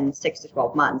more than 6 to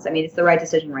 12 months. I mean, it's the right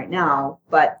decision right now,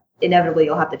 but inevitably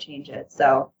you'll have to change it.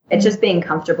 So it's just being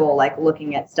comfortable, like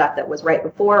looking at stuff that was right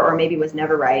before or maybe was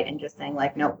never right and just saying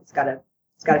like, nope, it's gotta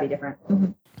be different.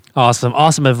 Mm-hmm.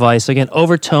 Awesome advice. Again,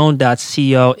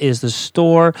 overtone.co is the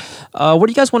store. What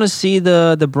do you guys want to see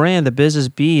the brand, the business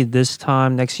be this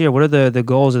time next year? What are the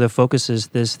goals or the focuses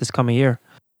this coming year?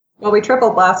 Well, we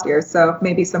tripled last year, so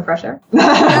maybe some fresh air.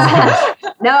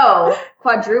 No,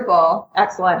 quadruple.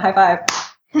 Excellent. High five.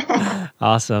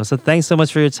 Awesome. So thanks so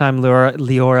much for your time,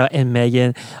 Leora and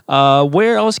Megan.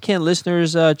 Where else can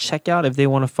listeners check out if they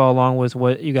want to follow along with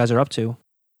what you guys are up to?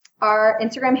 Our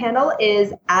Instagram handle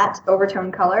is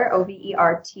 @overtonecolor,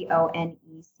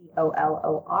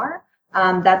 OVERTONECOLOR.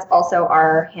 That's also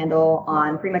our handle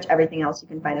on pretty much everything else. You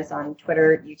can find us on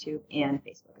Twitter, YouTube, and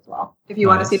Facebook as well. If you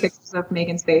want to see pictures of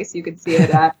Megan's face, you can see it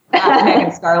at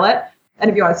Megan Scarlett. And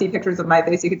if you want to see pictures of my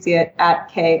face, you can see it at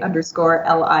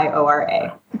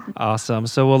K_LIORA. Awesome.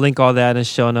 So we'll link all that in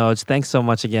show notes. Thanks so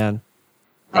much again.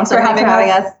 Thanks for having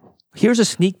us. Here's a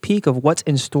sneak peek of what's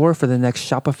in store for the next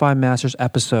Shopify Masters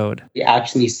episode. They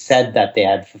actually said that they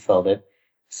had fulfilled it,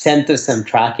 sent us some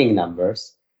tracking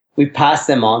numbers. We passed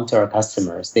them on to our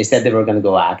customers. They said they were going to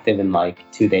go active in like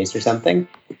 2 days or something.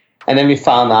 And then we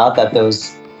found out that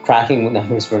those tracking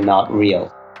numbers were not real.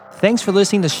 Thanks for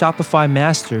listening to Shopify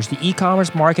Masters, the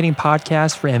e-commerce marketing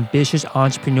podcast for ambitious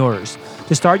entrepreneurs.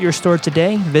 To start your store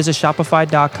today, visit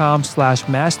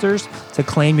shopify.com/masters to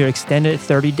claim your extended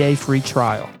 30-day free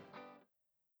trial.